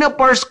filling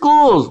up our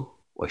schools.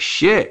 Well,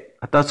 shit.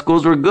 I thought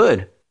schools were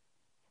good.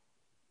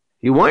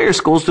 You want your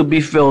schools to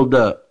be filled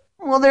up.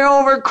 Well, they're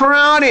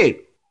overcrowded.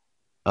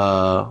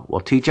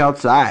 Well, teach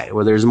outside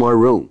where there's more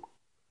room.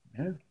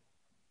 Yeah.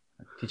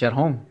 Teach at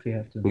home if you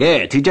have to.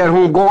 Yeah, teach at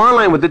home. Go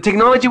online. With the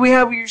technology we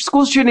have, your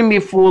school shouldn't be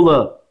full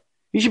up.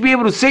 You should be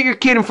able to sit your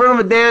kid in front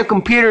of a damn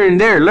computer and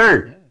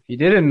learn. Yeah. If you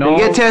didn't know, and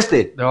get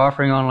tested. They're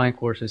offering online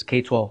courses,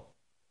 K-12.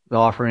 They're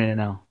offering it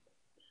now.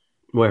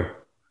 Where?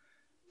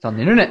 It's on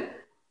the internet.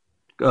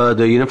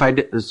 The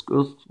Unified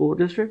School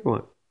District?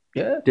 What?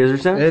 Yeah.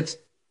 Desert Center?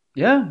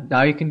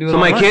 Now you can do it. So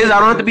my kids, I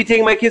don't have to be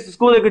taking my kids to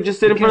school. They could just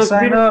sit in front of the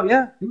computer?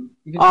 Yeah.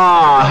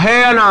 Oh,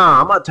 hell no.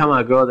 I'm not telling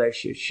my girl that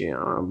shit. I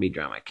don't want to be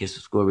driving my kids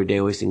to school every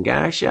day wasting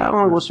gas. Shit, I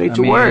want to go straight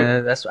to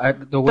work. That's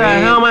the way. The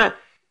hell am I?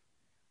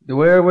 The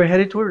way we're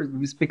headed towards,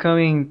 it's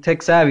becoming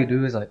tech savvy,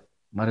 dude. It's like,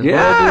 might as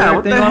well do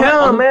what the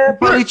hell, man?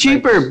 Probably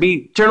cheaper.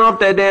 Turn off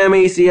that damn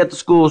AC at the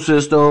school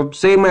system.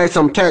 Save me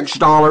some tax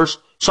dollars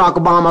so I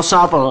can buy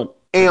myself an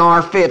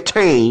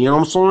AR-15. You know what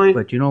I'm saying?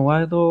 But you know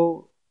why,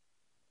 though?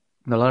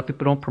 A lot of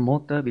people don't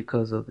promote that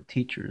because of the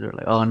teachers. They're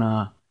like, oh,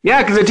 nah.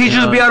 Yeah, because the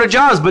teachers will be out of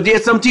jobs, but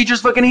yet some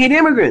teachers fucking hate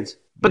immigrants.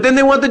 But then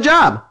they want the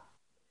job.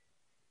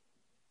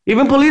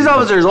 Even police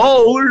officers,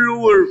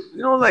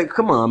 like,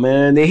 come on,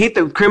 man. They hate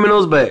the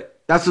criminals,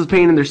 but that's what's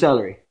paying their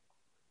salary.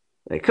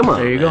 Like, come on,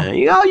 there you man.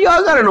 Go.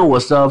 Y'all gotta know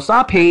what's up.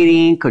 Stop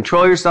hating.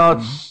 Control yourself.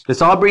 Mm-hmm.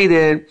 Let's all breathe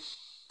in.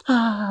 You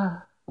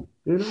know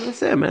what I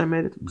said, man? I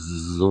made it.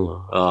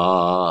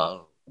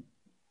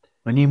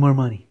 I need more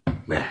money.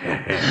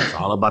 It's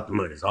all about the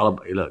money. It's all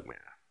about, look, man.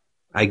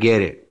 I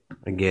get it.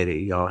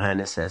 Y'all have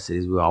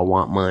necessities. We all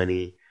want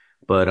money.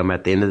 But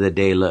at the end of the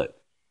day, look.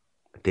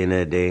 At the end of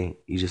the day,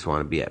 you just want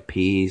to be at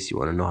peace. You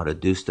want to know how to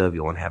do stuff.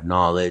 You want to have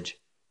knowledge.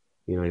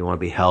 You want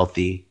to be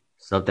healthy.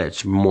 Stuff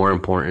that's more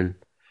important.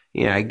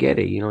 Yeah, I get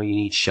it. You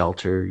need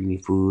shelter. You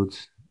need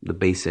foods. The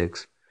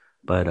basics.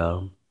 But,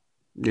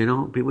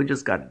 people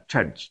just got to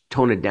try to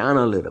tone it down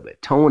a little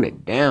bit. Tone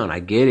it down. I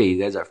get it.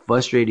 You guys are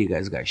frustrated. You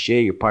guys got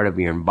shit. You're part of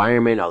your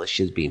environment. All this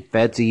shit's being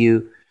fed to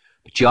you.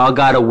 But y'all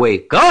got to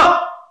wake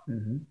up.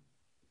 Mm-hmm.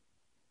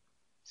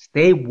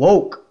 Stay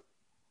woke.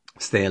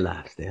 Stay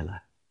alive.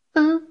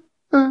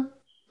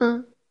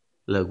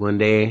 Look, one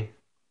day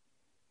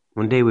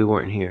we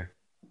weren't here.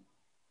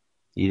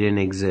 You didn't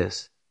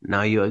exist.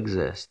 Now you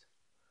exist.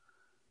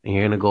 And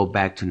you're going to go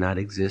back to not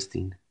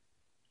existing.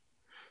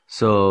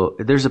 So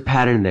there's a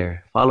pattern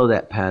there. Follow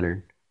that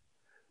pattern.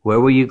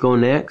 Where will you go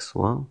next?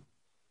 Well,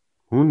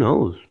 who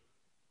knows?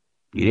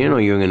 You didn't know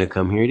you were going to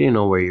come here. You didn't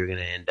know where you're going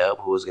to end up,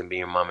 who was going to be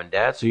your mom and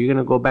dad. So you're going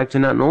to go back to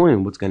not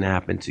knowing what's going to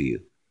happen to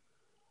you.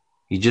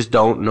 You just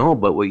don't know.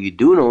 But what you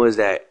do know is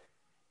that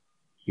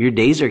your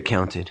days are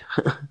counted.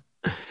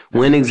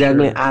 When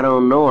exactly, sure. I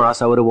don't know, or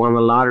else I would have won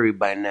the lottery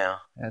by now.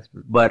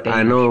 But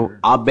I know, sure.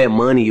 I'll bet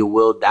money you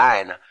will die.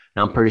 And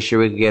I'm pretty sure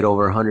we could get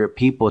over 100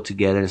 people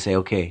together and say,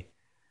 okay,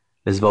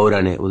 let's vote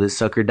on it. Will this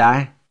sucker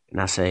die? And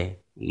I say,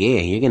 yeah,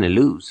 you're gonna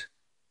lose.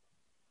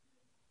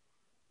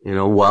 You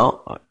know,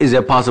 well, is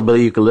there a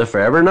possibility you can live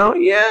forever now?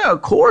 Yeah,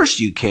 of course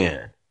you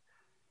can.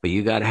 But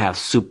you gotta have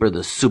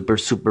the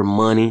super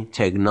money,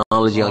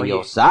 technology on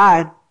your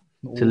side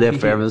to live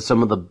forever.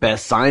 Some of the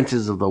best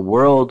scientists of the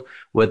world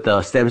with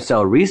stem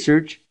cell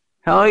research.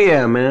 Hell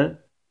yeah, man.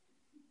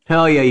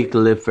 Hell yeah, you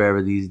can live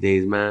forever these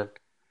days, man.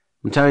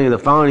 I'm telling you, the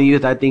fountain of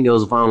youth, I think it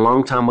was found a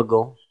long time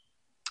ago.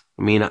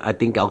 I mean, I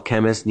think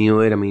alchemists knew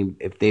it. I mean,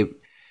 if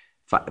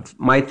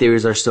my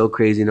theories are so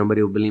crazy,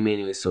 nobody will believe me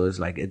anyway. So it's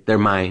like, they're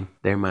mine.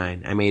 They're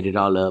mine. I made it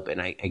all up and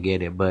I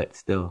get it, but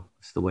still,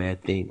 it's the way I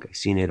think. I've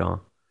seen it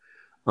all.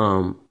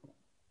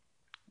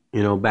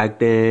 You know, back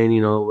then,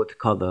 you know, what they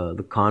call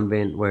the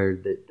convent where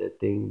the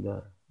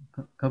thing,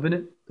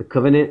 Covenant? the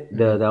covenant,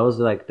 that was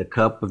like the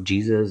cup of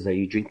Jesus that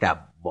you drink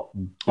that. The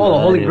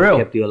Holy Grail.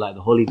 Kept you alive.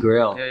 The Holy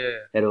Grail. Yeah.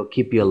 That'll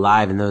keep you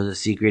alive, and there's a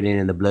secret in it,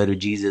 and the blood of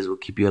Jesus will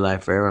keep you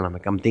alive forever. And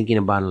I'm thinking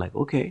about it like,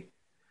 okay,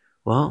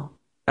 well,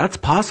 that's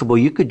possible.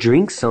 You could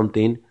drink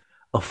something,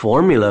 a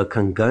formula,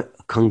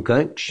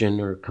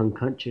 concoction, or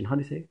concoction. How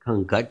do you say?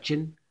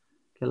 Concoction?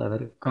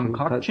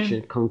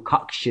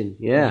 Concoction.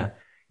 Yeah.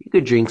 You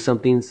could drink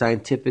something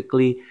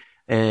scientifically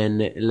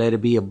and let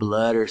it be a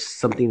blood or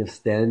something of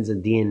stems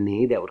and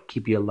DNA that would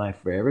keep you alive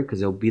forever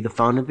because it'll be the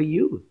fountain of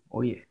youth.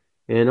 Oh, yeah.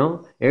 You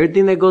know,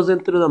 everything that goes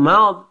in through the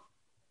mouth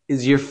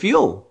is your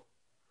fuel.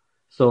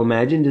 So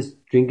imagine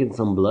just drinking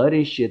some blood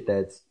and shit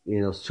that's, you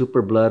know,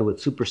 super blood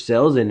with super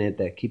cells in it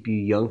that keep you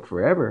young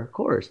forever, of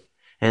course.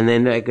 And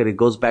then like, it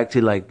goes back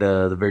to like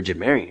the Virgin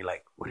Mary. You're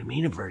like, what do you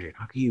mean a virgin?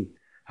 How can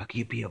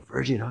you be a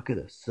virgin? How could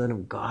the Son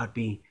of God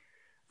be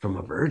from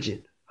a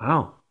virgin?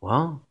 How?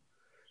 Well,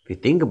 if you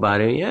think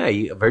about it, yeah,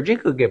 a virgin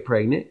could get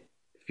pregnant.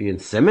 If you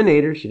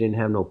inseminate her, she didn't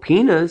have no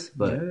penis,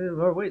 but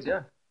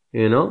yeah.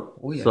 You know?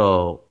 Oh, yeah.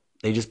 So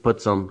they just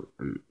put some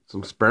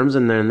sperms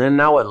in there, and then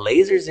now with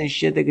lasers and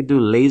shit, they could do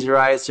laser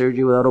eye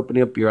surgery without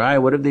opening up your eye.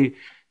 What if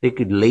they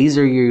could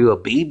laser you a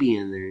baby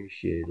in there and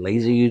shit,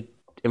 laser you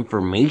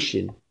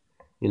information,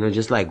 you know,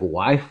 just like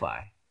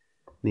Wi-Fi,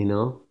 you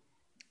know?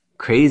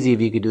 Crazy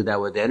if you could do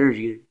that with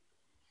energy,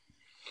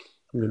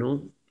 you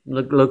know?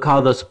 Look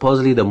how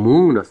supposedly the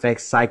moon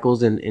affects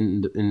cycles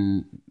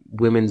in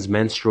women's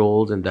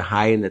menstruals and the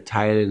high and the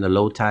tide and the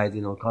low tides,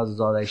 you know, causes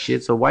all that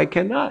shit. So why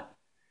cannot?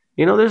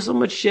 You know, there's so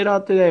much shit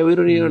out there that we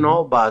don't even know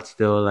about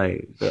still,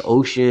 like the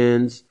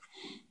oceans,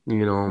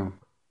 you know,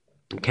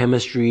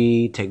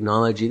 chemistry,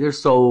 technology.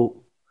 I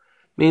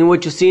mean,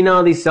 what you see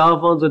now, these cell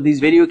phones with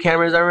these video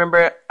cameras, I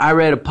remember I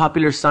read a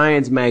Popular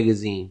Science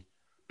magazine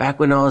back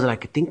when I was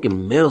like, I think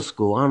in middle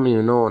school. I don't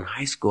even know, in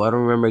high school. I don't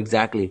remember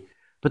exactly.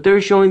 But they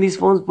were showing these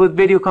phones with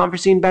video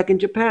conferencing back in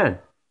Japan.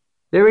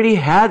 They already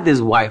had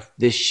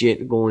this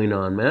shit going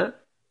on, man.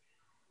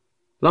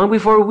 Long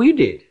before we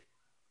did.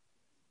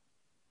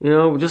 You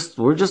know,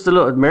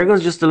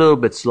 Americans just a little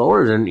bit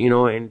slower. And, you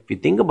know, and if you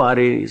think about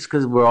it, it's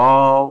because we're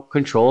all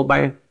controlled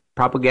by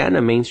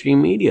propaganda, mainstream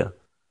media.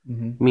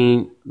 Mm-hmm. I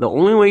mean, the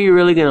only way you're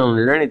really going to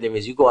learn anything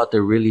is you go out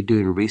there really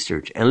doing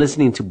research and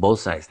listening to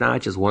both sides,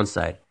 not just one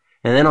side.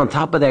 And then on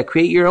top of that,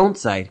 create your own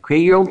side,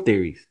 create your own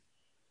theories.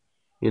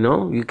 You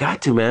know, you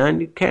got to, man.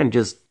 You can't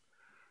just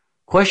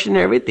question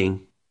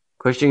everything.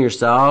 Question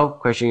yourself,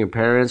 question your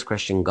parents,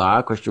 question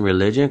God, question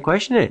religion,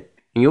 question it.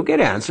 And you'll get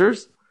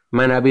answers.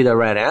 Might not be the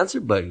right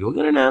answer, but you'll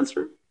get an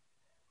answer.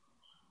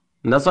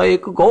 And that's all you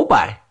could go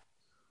by.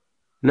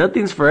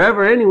 Nothing's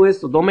forever anyway,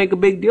 so don't make a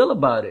big deal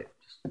about it.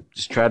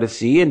 Just try to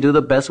see and do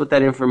the best with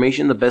that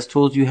information, the best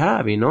tools you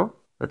have, you know?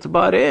 That's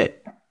about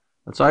it.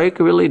 That's all you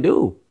can really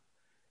do.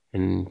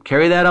 And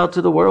carry that out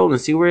to the world and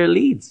see where it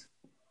leads.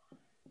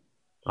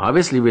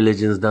 Obviously,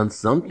 religion's done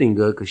something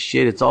good, because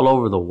shit, it's all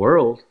over the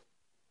world.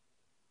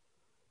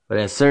 But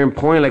at a certain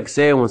point, like I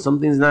said, when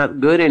something's not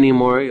good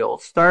anymore, it'll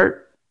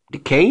start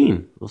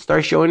decaying. It'll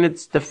start showing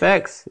its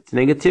defects, its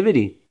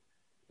negativity.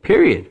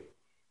 Period.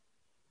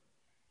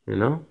 You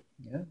know?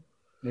 Yeah.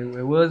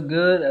 It was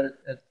good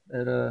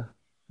in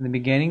the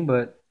beginning,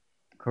 but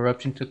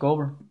corruption took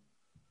over.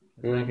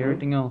 Like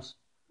everything else.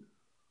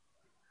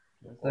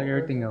 It's like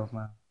everything else,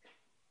 man.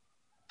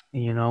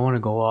 And, you know, I want to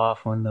go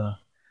off on the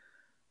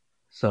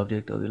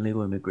subject of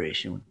illegal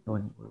immigration,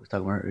 when we were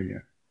talking about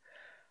earlier.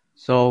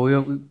 So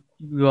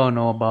we all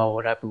know about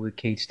what happened with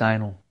Kate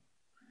Steinle,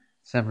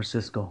 San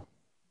Francisco.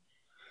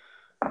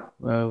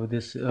 With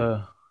this,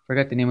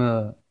 forgot the name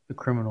of the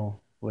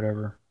criminal,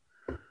 whatever,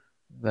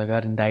 that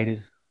got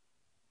indicted.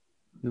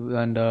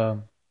 And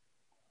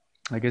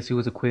I guess he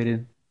was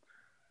acquitted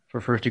for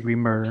first-degree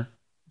murder.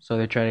 So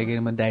they tried to get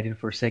him indicted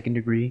for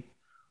second-degree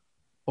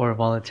or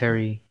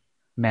voluntary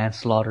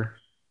manslaughter,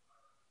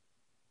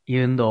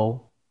 even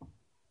though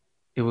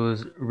it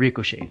was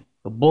ricocheted.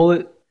 The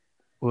bullet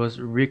was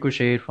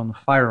ricocheted from the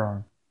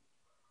firearm,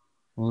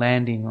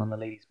 landing on the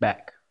lady's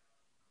back.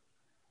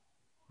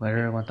 But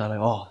everyone thought like,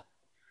 oh,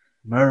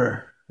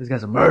 murder. This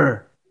guy's a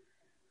murderer.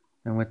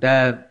 And with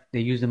that,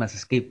 they used him as a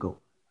scapegoat.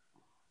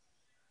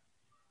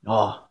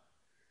 Oh,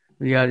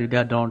 you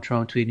got Donald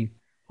Trump tweeting,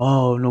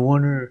 oh, no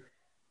wonder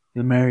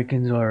the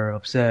Americans are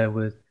upset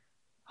with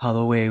how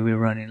the way we're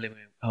living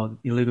how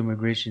illegal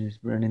immigration is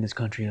running this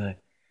country. Like,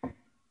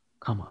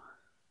 come on,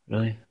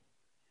 really?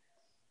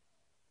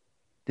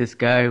 This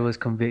guy was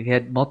convicted. He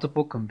had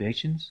multiple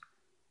convictions,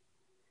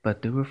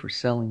 but they were for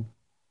selling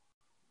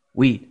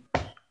weed.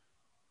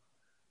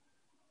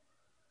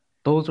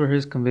 Those were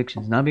his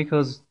convictions, not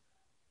because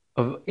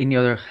of any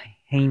other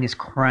heinous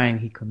crime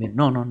he committed.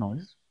 No.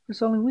 This is for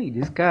selling weed.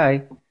 This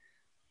guy,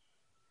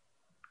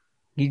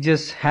 he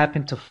just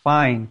happened to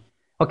find.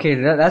 Okay,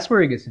 that's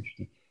where it gets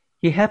interesting.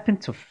 He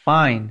happened to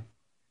find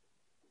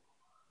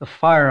the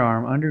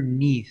firearm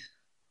underneath.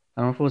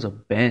 I don't know if it was a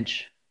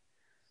bench,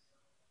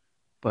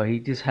 but he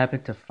just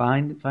happened to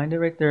find it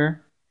right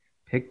there,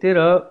 picked it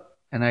up,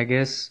 and I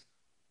guess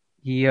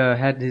he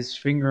had his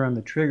finger on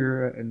the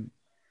trigger, and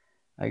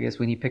I guess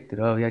when he picked it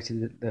up,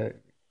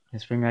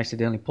 his finger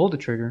accidentally pulled the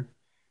trigger,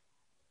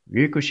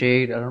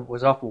 ricocheted.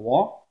 Was off a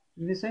wall.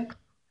 Did they say?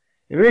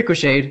 It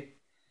ricocheted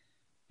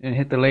and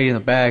hit the lady in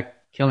the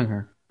back, killing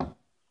her.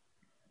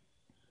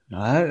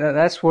 Now,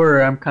 that's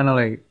where I'm kind of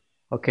like,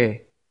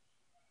 okay,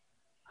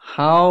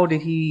 how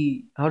did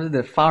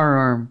the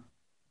firearm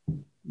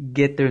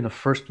get there in the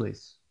first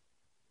place?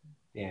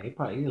 Yeah, he's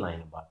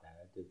lying about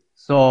that.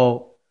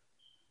 So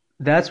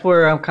that's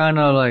where I'm kind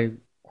of like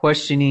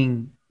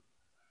questioning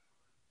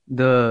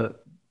the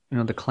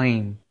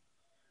claim,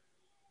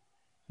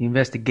 the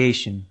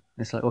investigation.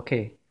 It's like,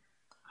 okay,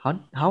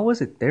 how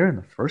was it there in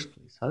the first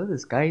place? How did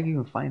this guy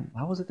even find it?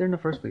 How was it there in the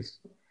first place?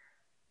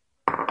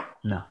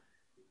 No.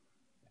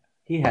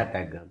 He had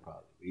that gun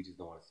probably. We just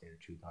don't want to say the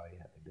truth how he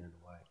had the gun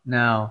and why.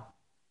 Now,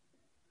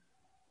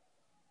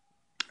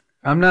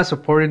 I'm not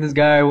supporting this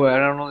guy. I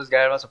don't know this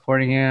guy. I'm not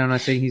supporting him. I'm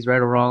not saying he's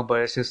right or wrong,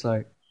 but it's just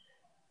like,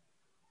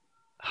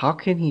 how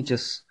can he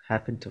just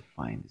happen to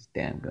find this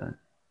damn gun?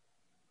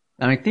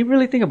 I mean,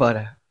 really think about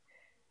it.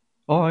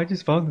 Oh, I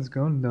just found this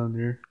gun down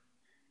there.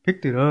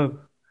 Picked it up.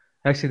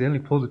 Accidentally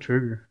pulled the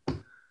trigger.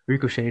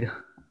 Ricocheted.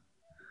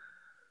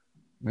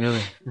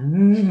 Really? I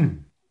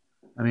mean,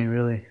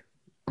 really?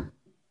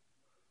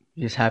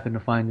 You just happened to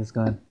find this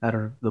gun out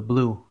of the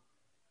blue.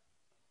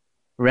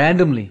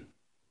 Randomly.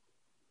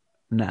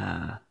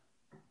 Nah.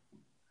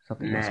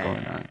 Something else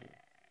going on.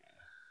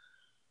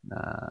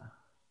 Nah.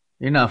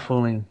 You're not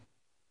fooling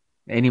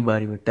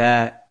anybody with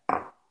that.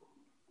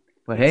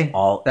 But hey, it's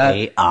all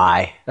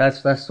AI.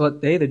 That's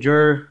what the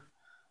jury.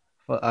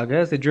 I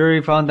guess the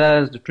jury found that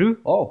as the truth.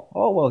 Oh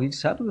well, he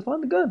just happened to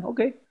find the gun.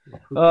 Okay,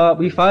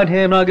 we find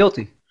him not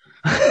guilty.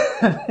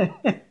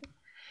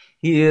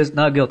 He is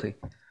not guilty.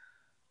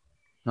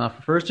 Not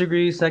for first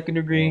degree, second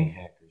degree,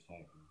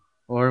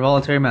 or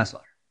voluntary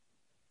manslaughter.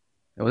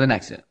 It was an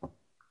accident.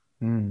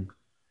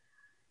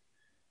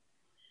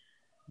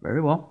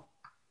 Very well.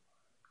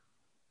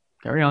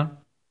 Carry on.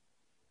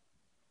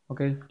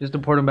 Okay, just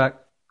deport him back.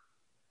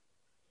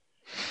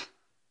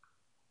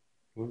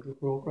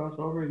 Cross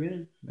over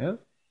again. Yep.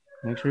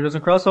 Make sure he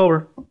doesn't cross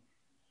over.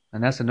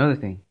 And that's another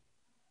thing.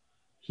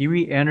 He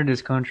re-entered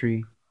this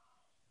country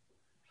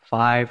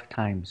 5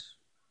 times.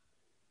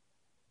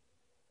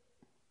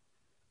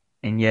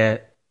 And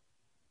yet,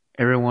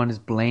 everyone is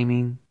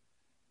blaming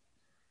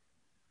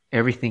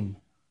everything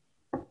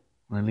on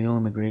illegal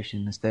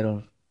immigration instead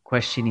of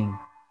questioning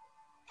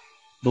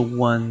the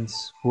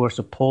ones who are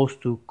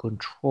supposed to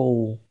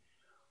control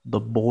the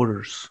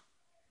borders.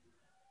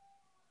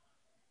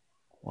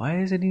 Why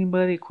isn't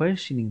anybody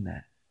questioning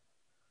that?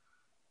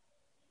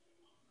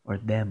 Or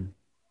them?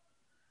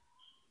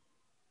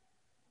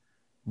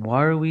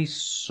 Why are we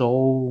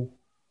so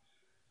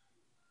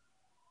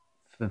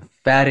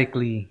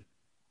emphatically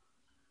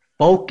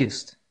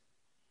focused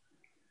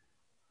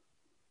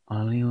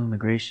on illegal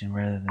immigration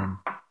rather than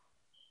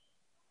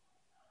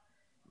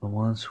the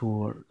ones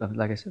who are,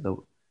 like I said, the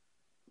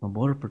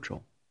border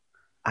patrol,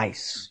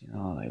 ICE?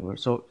 We're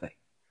so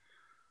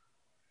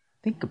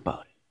think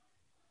about it.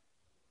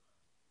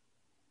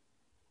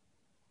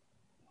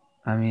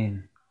 I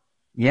mean,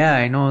 yeah,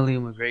 I know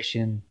illegal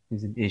immigration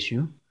is an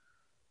issue,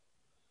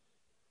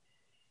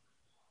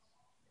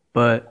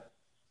 but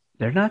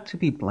they're not to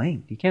be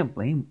blamed. You can't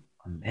blame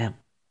on them.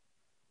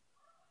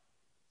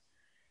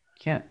 You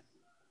can't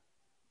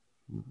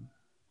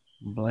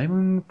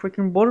blame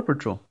freaking border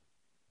patrol.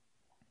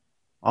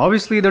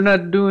 Obviously, they're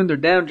not doing their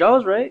damn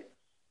jobs right.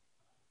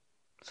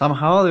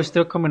 Somehow, they're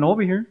still coming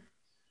over here.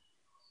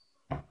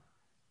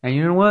 And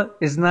you know what?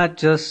 It's not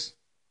just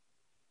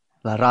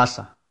La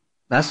Raza.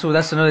 That's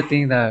another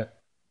thing that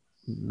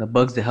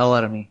bugs the hell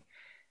out of me.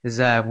 Is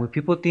that when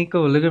people think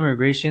of illegal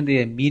immigration,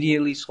 they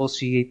immediately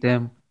associate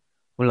them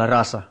with La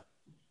Raza.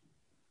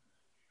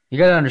 You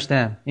gotta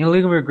understand,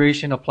 illegal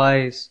immigration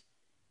applies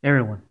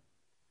everyone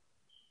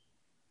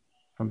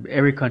from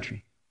every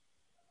country.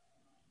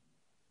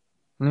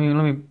 Let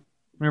me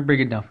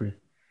break it down for you.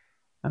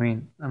 I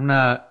mean, don't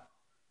know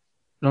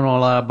a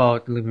lot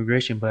about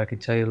immigration, but I can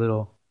tell you a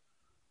little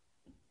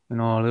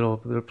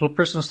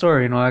personal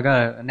story. I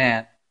got an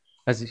aunt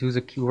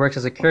who works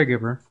as a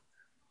caregiver,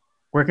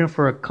 working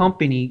for a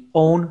company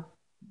owned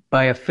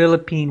by a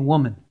Philippine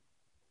woman.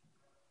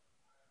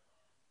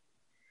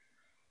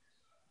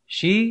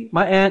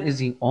 My aunt is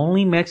the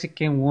only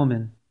Mexican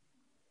woman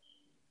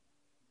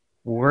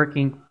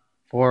working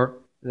for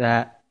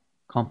that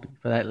company,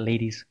 for that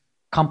lady's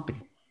company.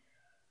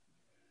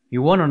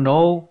 You want to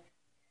know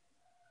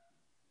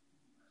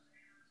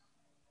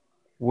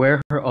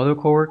where her other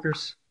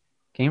coworkers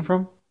came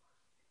from?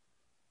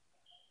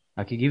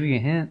 I could give you a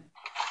hint.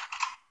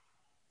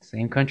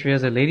 Same country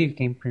as the lady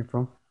came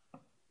from.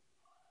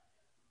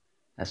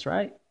 That's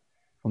right.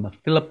 From the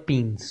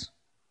Philippines.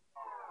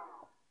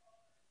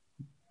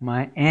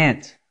 My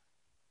aunt,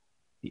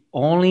 the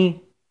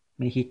only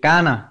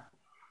Mexicana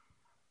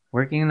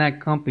working in that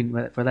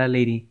company for that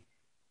lady,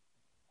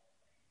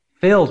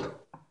 filled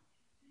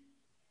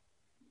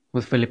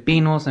with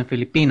Filipinos and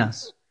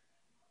Filipinas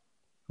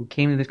who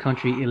came to this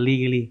country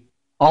illegally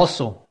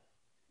also.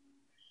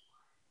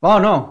 Oh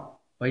no,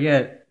 but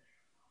yet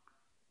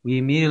we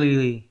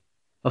immediately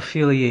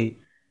affiliate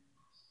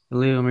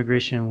illegal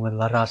immigration with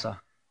La Raza.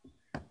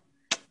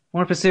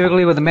 More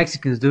specifically with the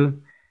Mexicans,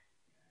 dude.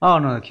 Oh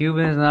no, the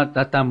Cubans, not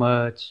that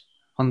much.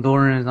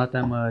 Hondurans, not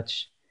that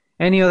much.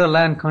 Any other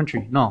Latin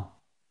country, no,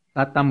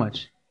 not that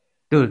much.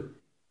 Dude,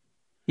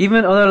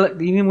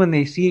 even when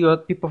they see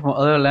people from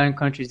other Latin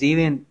countries, they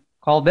even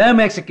call them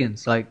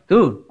Mexicans. Like,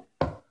 dude,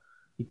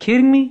 you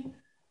kidding me?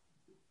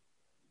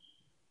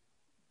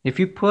 If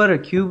you put a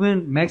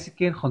Cuban,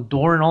 Mexican,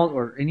 Honduran,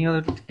 or any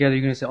other together,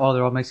 you're gonna say, oh,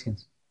 they're all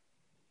Mexicans.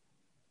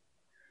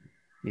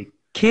 You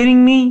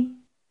kidding me?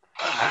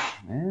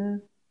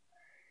 Man.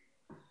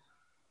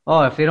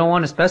 Oh, if they don't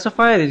want to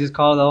specify, they just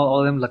call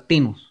all them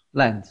Latinos,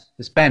 Latins,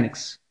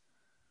 Hispanics.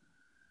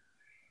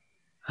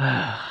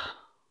 Yeah.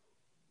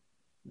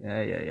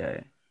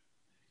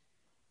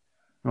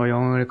 Or you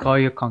want me to call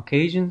you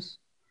Caucasians?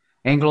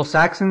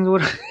 Anglo-Saxons?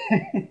 What?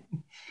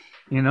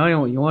 You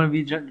know, you want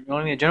me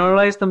to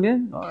generalize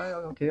también? Alright,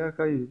 okay, I'll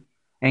call you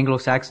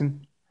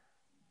Anglo-Saxon,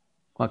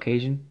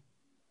 Caucasian.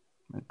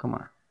 Like, come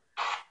on.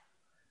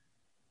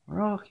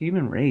 We're all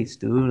human race,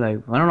 dude. Like,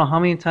 I don't know how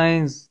many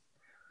times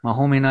my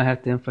homie and I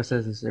have to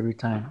emphasize this every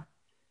time.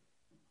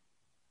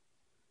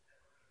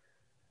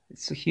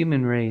 It's a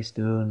human race,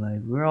 dude. Like,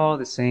 we're all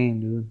the same,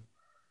 dude.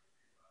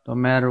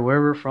 Don't matter where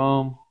we're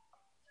from,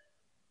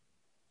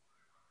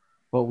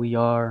 what we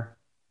are.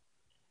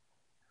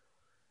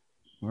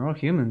 We're all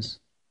humans.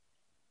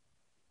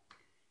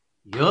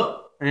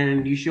 Yup.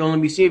 And you should only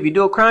be seen. If you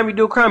do a crime, you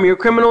do a crime. You're a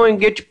criminal and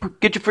get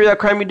you free of that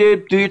crime you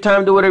did. Do your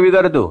time. Do whatever you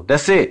got to do.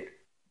 That's it.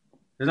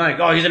 It's not like,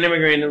 oh, he's an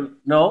immigrant.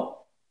 No.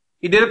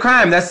 He did a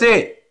crime. That's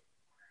it.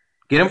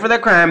 Get him for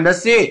that crime.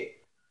 That's it.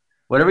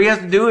 Whatever he has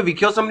to do. If he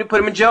kills somebody,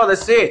 put him in jail.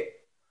 That's it.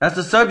 That's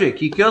the subject.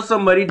 He killed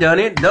somebody, done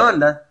it, done.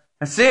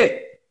 That's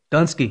it.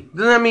 Dunsky.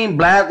 Doesn't that mean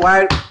black,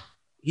 white?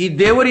 He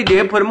did what he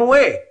did, put him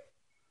away.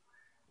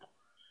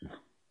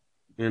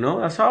 You know,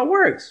 that's how it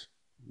works.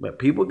 But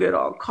people get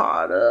all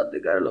caught up. They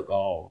gotta look,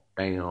 oh,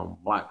 damn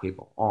black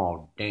people.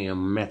 Oh,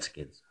 damn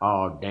Mexicans.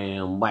 Oh,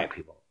 damn white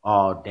people.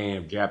 Oh,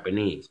 damn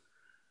Japanese.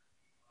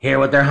 Here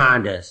with their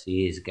Hondas,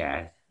 these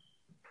guys.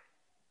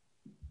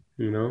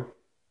 You know?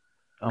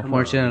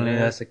 Unfortunately,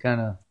 that's the kind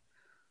of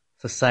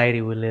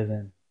society we live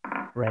in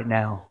right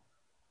now.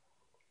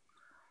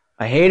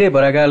 I hate it,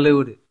 but I gotta live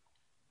with it.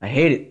 I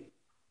hate it.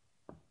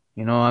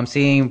 You know, I'm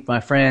seeing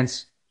my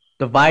friends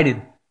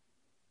divided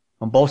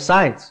on both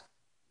sides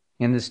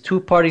in this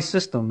two-party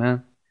system,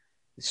 man.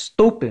 It's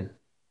stupid.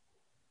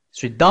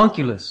 It's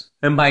ridiculous.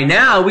 And by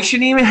now, we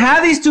shouldn't even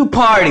have these two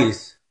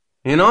parties.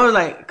 You know,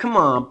 like, come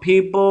on,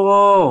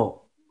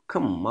 people.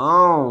 Come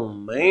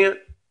on, man.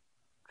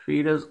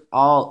 Treat us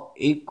all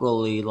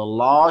equally. The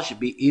law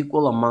should be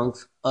equal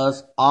amongst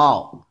us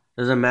all.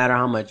 Doesn't matter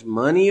how much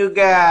money you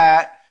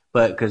got,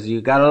 but because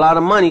you got a lot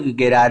of money, you could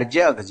get out of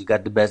jail because you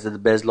got the best of the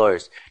best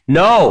lawyers.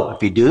 No,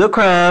 if you do the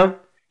crime,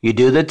 you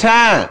do the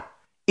time.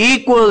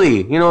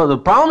 Equally. You know, the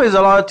problem is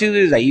a lot of too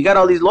is that you got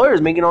all these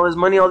lawyers making all this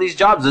money, all these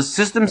jobs. The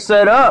system's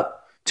set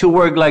up to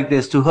work like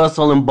this, to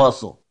hustle and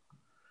bustle.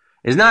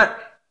 It's not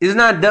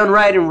done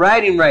right and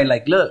writing right.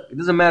 Like, look, it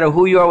doesn't matter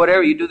who you are,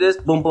 whatever, you do this,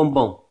 boom, boom,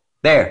 boom.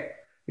 There.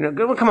 You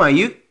know, come on,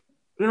 you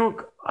know,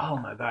 oh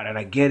my God, and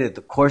I get it,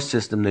 the court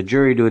system, the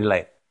jury do it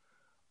like,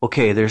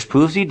 okay, there's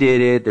proofs he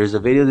did it, there's a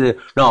video that,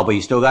 no, but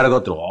you still gotta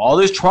go through all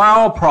this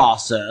trial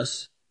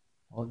process.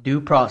 Well, due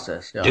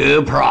process. Yeah.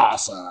 Due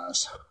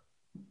process.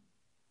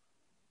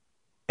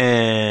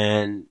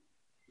 And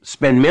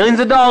spend millions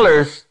of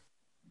dollars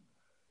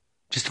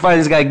just to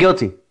find this guy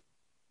guilty.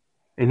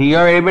 And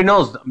everybody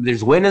knows,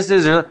 there's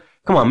witnesses,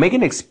 come on, make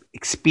an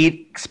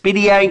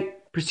expedite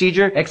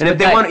procedure. Expedite. And if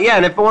they want,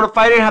 and if they want to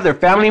fight it, have their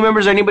family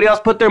members or anybody else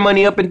put their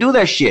money up and do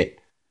that shit.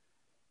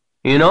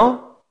 You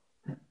know?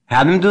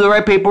 Have them do the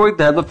right paperwork.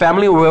 Have the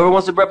family, whoever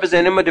wants to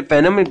represent him or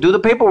defend him, and do the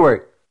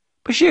paperwork.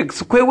 But shit,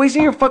 so quit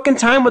wasting your fucking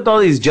time with all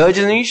these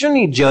judges. And you shouldn't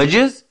need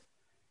judges.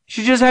 You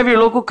should just have your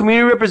local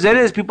community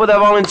representatives, people that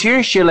volunteer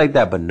and shit like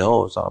that. But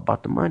no, it's all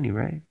about the money,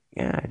 right?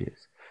 Yeah, it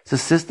is. It's a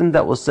system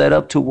that was set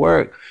up to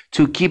work,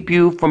 to keep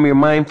you from your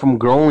mind from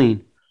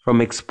growing,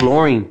 from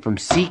exploring, from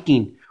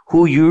seeking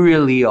who you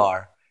really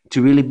are,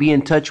 to really be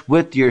in touch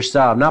with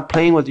yourself, not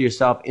playing with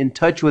yourself, in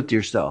touch with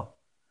yourself.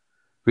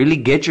 Really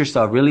get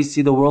yourself, really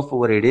see the world for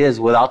what it is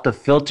without the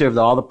filter of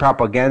all the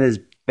propaganda is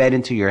fed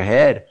into your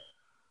head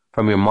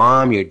from your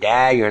mom, your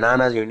dad, your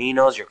nanas, your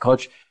ninos, your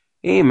coach.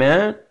 Hey,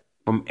 man,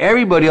 from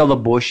everybody, all the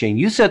bullshit.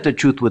 You set the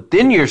truth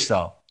within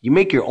yourself. You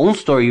make your own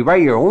story. You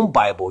write your own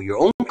Bible, your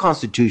own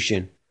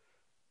constitution.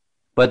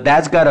 But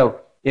that's gotta,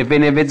 if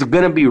it's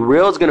gonna be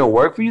real, it's gonna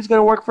work for you, it's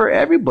gonna work for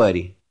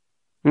everybody.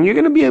 And you're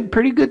gonna be a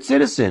pretty good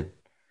citizen.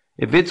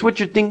 If it's what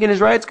you're thinking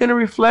is right, it's gonna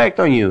reflect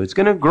on you. It's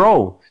gonna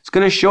grow. It's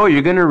gonna show.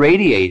 You're gonna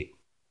radiate.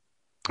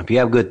 If you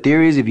have good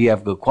theories, if you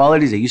have good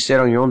qualities that you set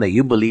on your own that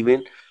you believe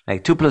in,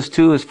 like 2 +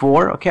 2 is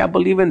 4. Okay, I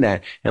believe in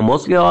that. And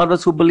mostly all of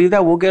us who believe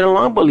that, we'll get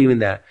along believing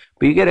that.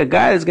 But you get a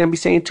guy that's gonna be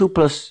saying 2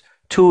 +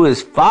 2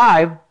 is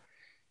 5.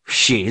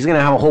 Shit, he's gonna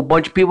have a whole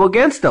bunch of people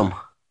against him.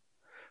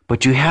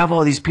 But you have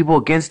all these people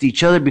against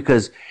each other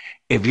because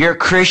if you're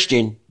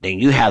Christian, then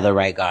you have the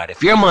right God.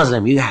 If you're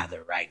Muslim, you have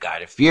the right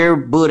God. If you're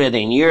Buddha,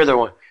 then you're the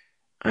one.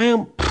 I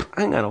ain't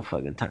got no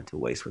fucking time to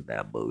waste with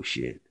that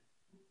bullshit.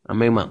 I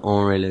make my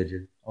own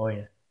religion. Oh,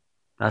 yeah.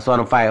 That's why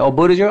I'm fighting. Oh,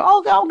 Buddha's your...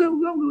 Oh, I'm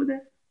good with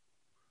that.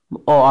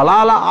 Oh,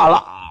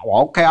 Allah.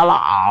 Okay,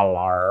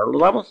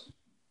 Allah.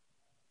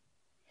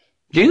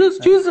 Jesus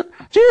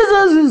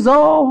is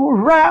all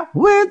right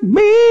with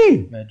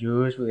me. That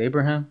Jewish with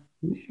Abraham?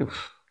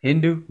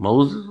 Hindu?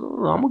 Moses,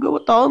 I'm good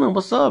with all of them.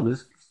 What's up?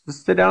 Let's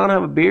sit down,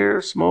 have a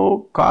beer,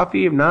 smoke,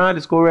 coffee. If not,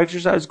 let's go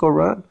exercise, let's go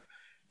run.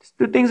 Let's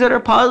do things that are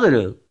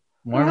positive.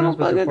 Mormons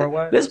with the 4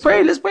 wives? Let's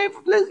pray.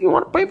 You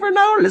want to pray for an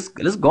hour? Let's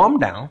go. I'm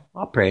down.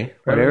 I'll pray.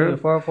 Whatever.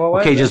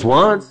 Okay, just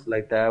once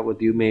like that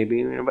with you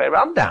maybe. But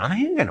I'm down. I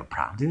ain't got no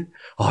problem, dude.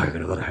 Oh, you're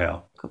gonna go to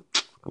hell. Come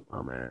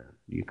on, man.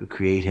 You could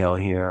create hell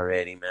here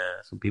already,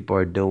 man. Some people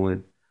are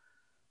doing.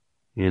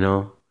 You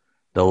know,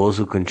 those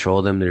who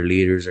control them, their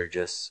leaders are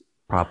just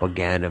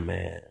propaganda,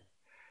 man.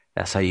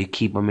 That's how you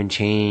keep them in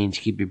chains.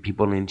 Keep your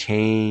people in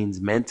chains,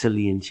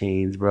 mentally in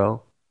chains,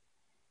 bro.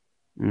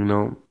 You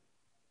know.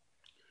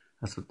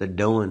 That's what they're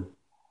doing.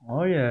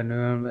 Oh, yeah.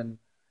 No, and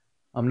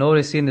I'm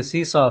noticing the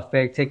seesaw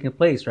effect taking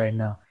place right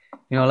now.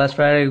 You know, last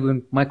Friday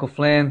when Michael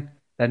Flynn,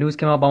 that news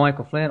came out about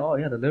Michael Flynn, oh,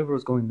 yeah, the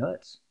liberals going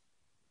nuts.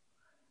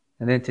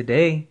 And then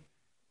today,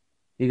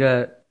 you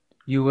got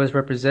U.S.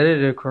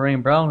 Representative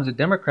Corrine Brown, who's a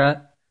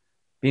Democrat,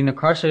 being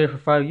incarcerated for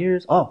 5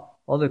 years. Oh,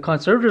 all the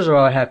conservatives are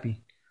all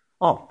happy.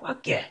 Oh,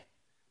 fuck yeah.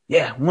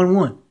 Yeah,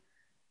 1-1.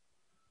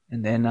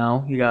 And then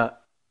now you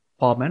got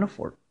Paul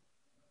Manafort.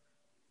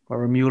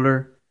 Robert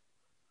Mueller.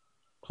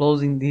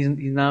 Closing these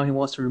now, he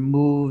wants to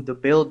remove the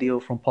bail deal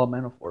from Paul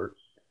Manafort.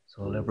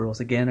 So liberals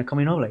again are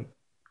coming over like,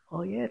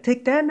 oh yeah,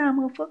 take that now,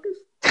 motherfuckers.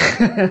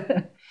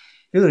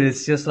 Dude,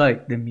 it's just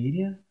like the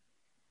media.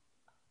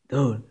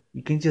 Dude,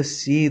 you can just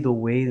see the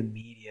way the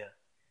media,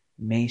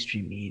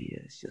 mainstream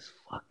media, is just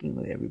fucking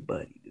with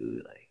everybody,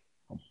 dude. Like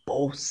on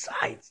both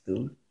sides,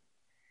 dude.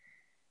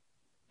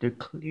 They're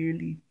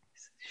clearly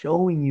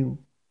showing you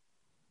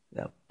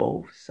that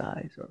both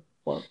sides are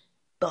fucked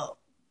up.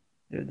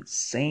 They're the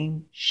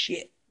same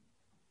shit.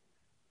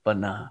 But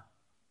nah.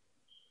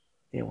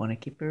 They want to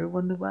keep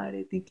everyone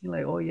divided, thinking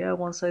like, oh yeah,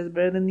 one side is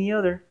better than the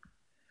other.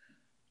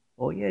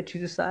 Oh yeah,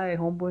 choose a side,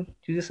 homeboy.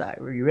 Choose a side.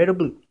 Are you red or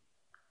blue?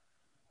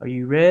 Are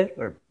you red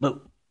or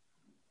blue?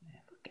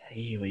 Man, fuck out of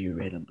here when you're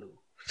red and blue.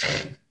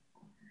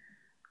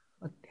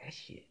 Fuck that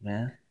shit,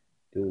 man.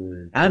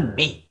 I'm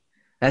me.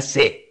 That's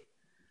it.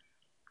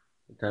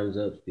 Time's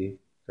up, Steve.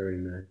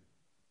 39.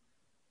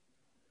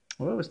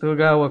 Well, we still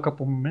got a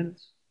couple more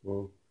minutes.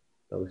 Well,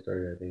 that we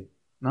started, I think.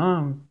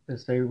 No,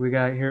 let's say we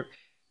got here.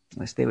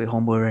 Let's stay with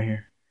homeboy right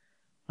here.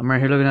 I'm right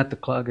here looking at the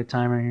clock, the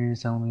time right here, and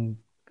telling me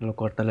que lo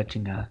corta la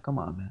chingada. Come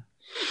on, man.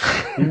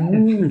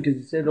 Because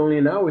you said only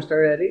an hour. We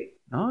started at 8.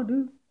 No,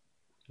 dude.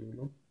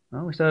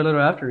 No, we started a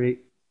little after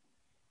 8.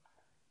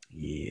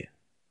 Yeah.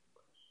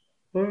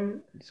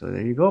 So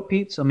there you go,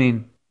 Pete. I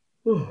mean,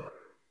 you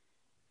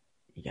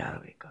gotta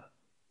wake up.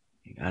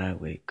 You gotta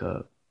wake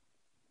up.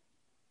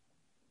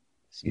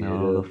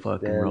 Smell the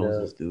fucking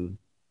roses, dude.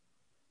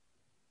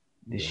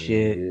 This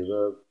shit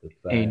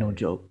ain't no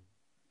joke.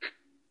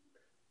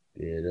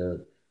 Get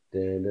up,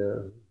 stand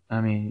up.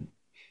 I mean,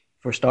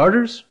 for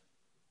starters,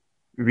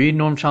 read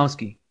Noam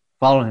Chomsky.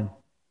 Follow him.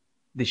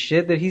 The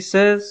shit that he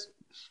says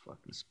is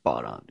fucking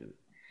spot on, dude.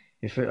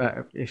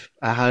 If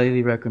I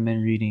highly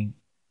recommend reading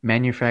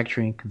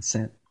Manufacturing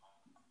Consent.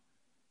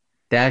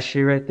 That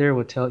shit right there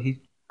will tell.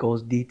 He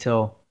goes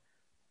detail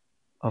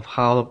of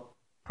how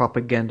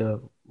propaganda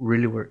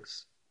really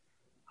works,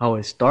 how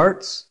it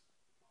starts,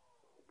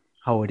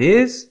 how it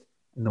is,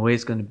 and the way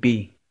it's gonna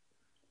be.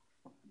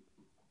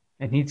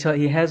 And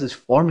he has this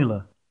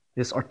formula,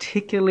 this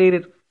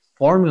articulated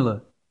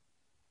formula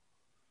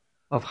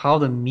of how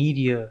the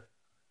media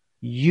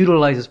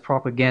utilizes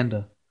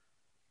propaganda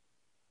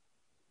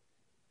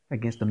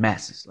against the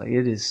masses. Like,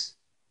 it is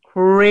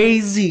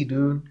crazy,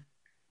 dude.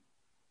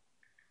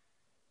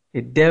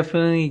 It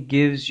definitely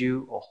gives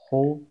you a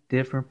whole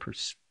different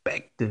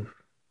perspective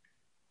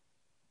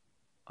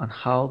on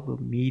how the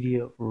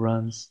media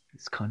runs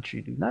this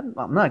country, dude.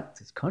 Not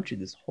this country,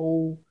 this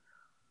whole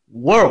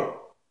world.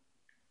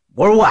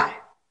 Worldwide.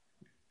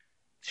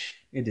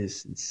 It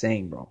is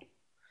insane, bro.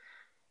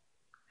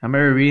 I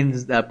remember reading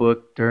that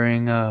book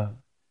during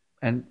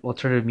and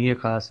alternative media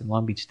class in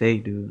Long Beach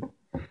State, dude,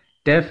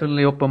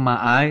 definitely opened my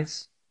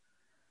eyes.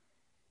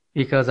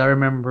 Because I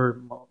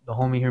remember the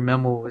homie here,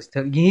 Memo, was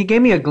he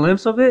gave me a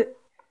glimpse of it,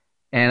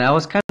 and I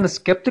was kind of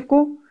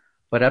skeptical.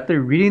 But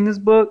after reading this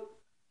book,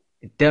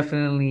 it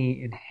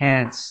definitely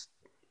enhanced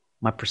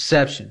my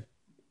perception.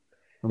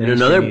 And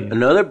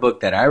another book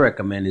that I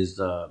recommend is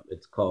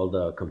it's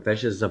called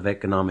Confessions of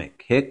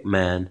Economic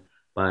Hitman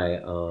by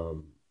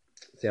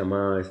se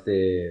llama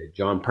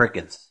John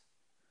Perkins.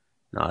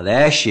 Now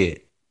that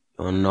shit,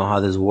 you wanna know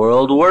how this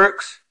world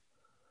works?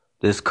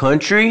 This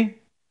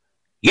country?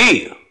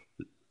 Yeah!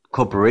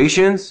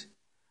 Corporations,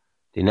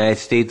 the United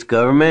States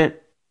government,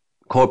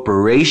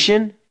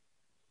 corporation.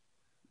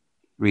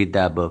 Read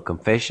that book,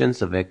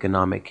 Confessions of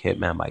Economic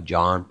Hitman by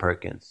John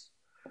Perkins.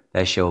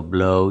 That shit will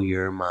blow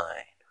your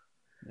mind.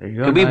 There you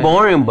go. Could be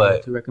boring,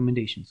 but 2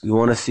 recommendations. You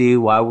want to see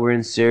why we're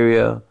in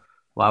Syria,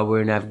 why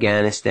we're in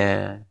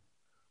Afghanistan,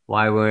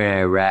 why we're in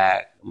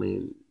Iraq. I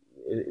mean,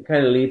 it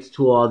kind of leads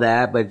to all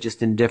that, but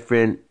just in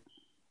different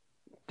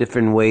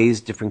ways,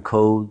 different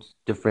codes,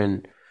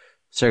 different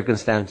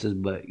circumstances.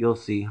 But you'll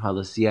see how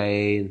the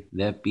CIA,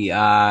 the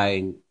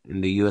FBI,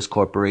 and the U.S.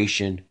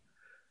 corporation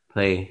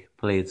play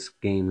its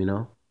game. You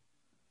know?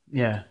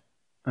 Yeah,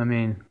 I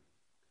mean,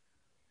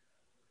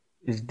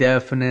 it's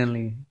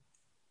definitely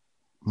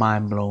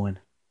mind blowing.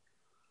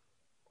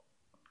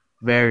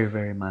 Very,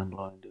 very mind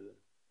blowing, dude.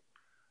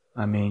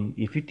 I mean,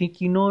 if you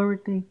think you know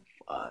everything,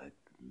 fuck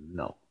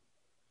no.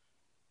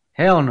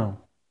 Hell no.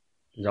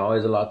 There's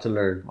always a lot to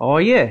learn. Oh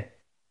yeah.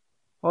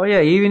 Oh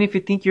yeah. Even if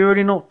you think you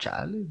already know,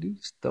 Charlie,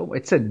 dude, still,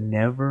 it's a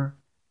never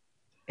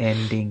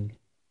ending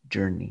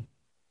journey.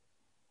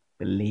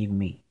 Believe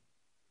me.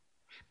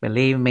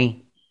 Believe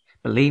me.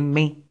 Believe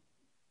me.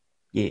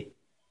 Yeah.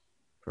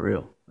 For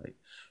real. Like,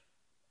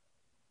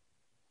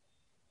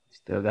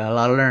 still got a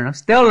lot to learn. I'm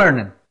still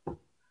learning. You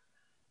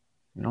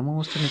know, I'm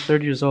almost turning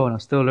 30 years old and I'm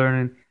still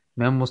learning.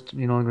 I'm almost,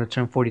 I'm going to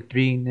turn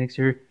 43 next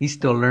year. He's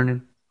still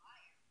learning.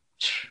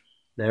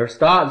 Never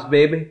stops,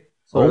 baby.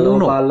 So Oh,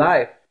 no. about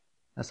life.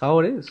 That's how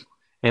it is.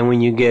 And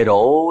when you get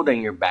old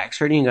and your back's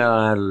hurting, you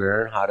gotta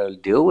learn how to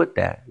deal with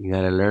that. You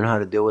gotta learn how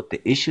to deal with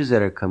the issues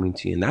that are coming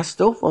to you. And that's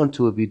still fun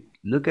too if you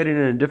look at it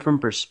in a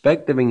different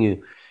perspective and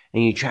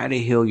you try to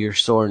heal your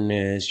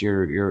soreness,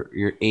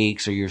 your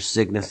aches or your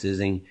sicknesses,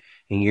 and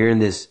you're in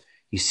this,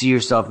 you see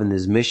yourself in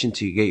this mission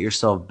to get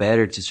yourself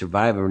better, to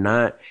survive or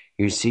not.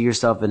 You see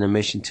yourself in a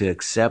mission to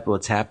accept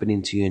what's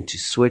happening to you and to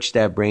switch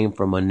that brain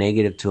from a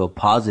negative to a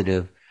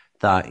positive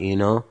thought, you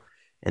know?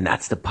 And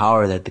that's the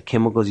power that the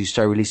chemicals you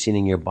start releasing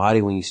in your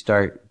body when you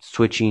start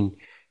switching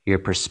your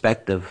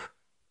perspective.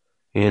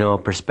 You know,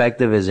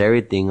 perspective is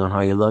everything on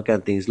how you look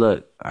at things.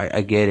 Look,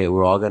 I get it.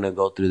 We're all going to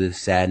go through this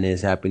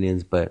sadness,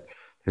 happiness, but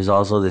there's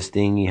also this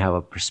thing, you have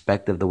a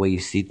perspective, the way you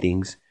see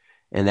things,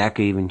 and that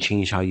could even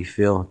change how you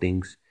feel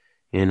things,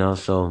 you know?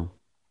 So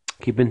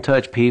keep in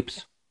touch,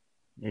 peeps.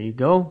 There you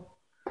go.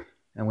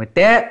 And with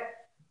that,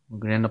 we're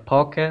going to end the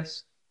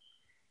podcast.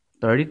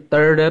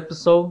 33rd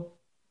episode.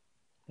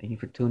 Thank you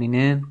for tuning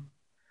in.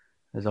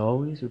 As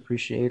always, we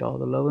appreciate all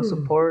the love and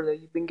support that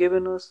you've been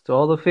giving us. To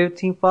all the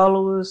 15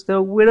 followers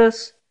still with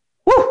us,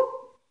 woo!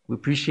 We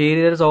appreciate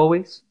it as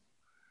always.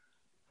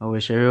 I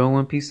wish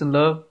everyone peace and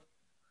love.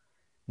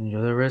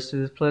 Enjoy the rest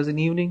of this pleasant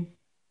evening.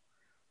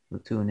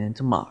 We'll tune in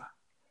tomorrow.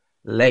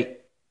 Late.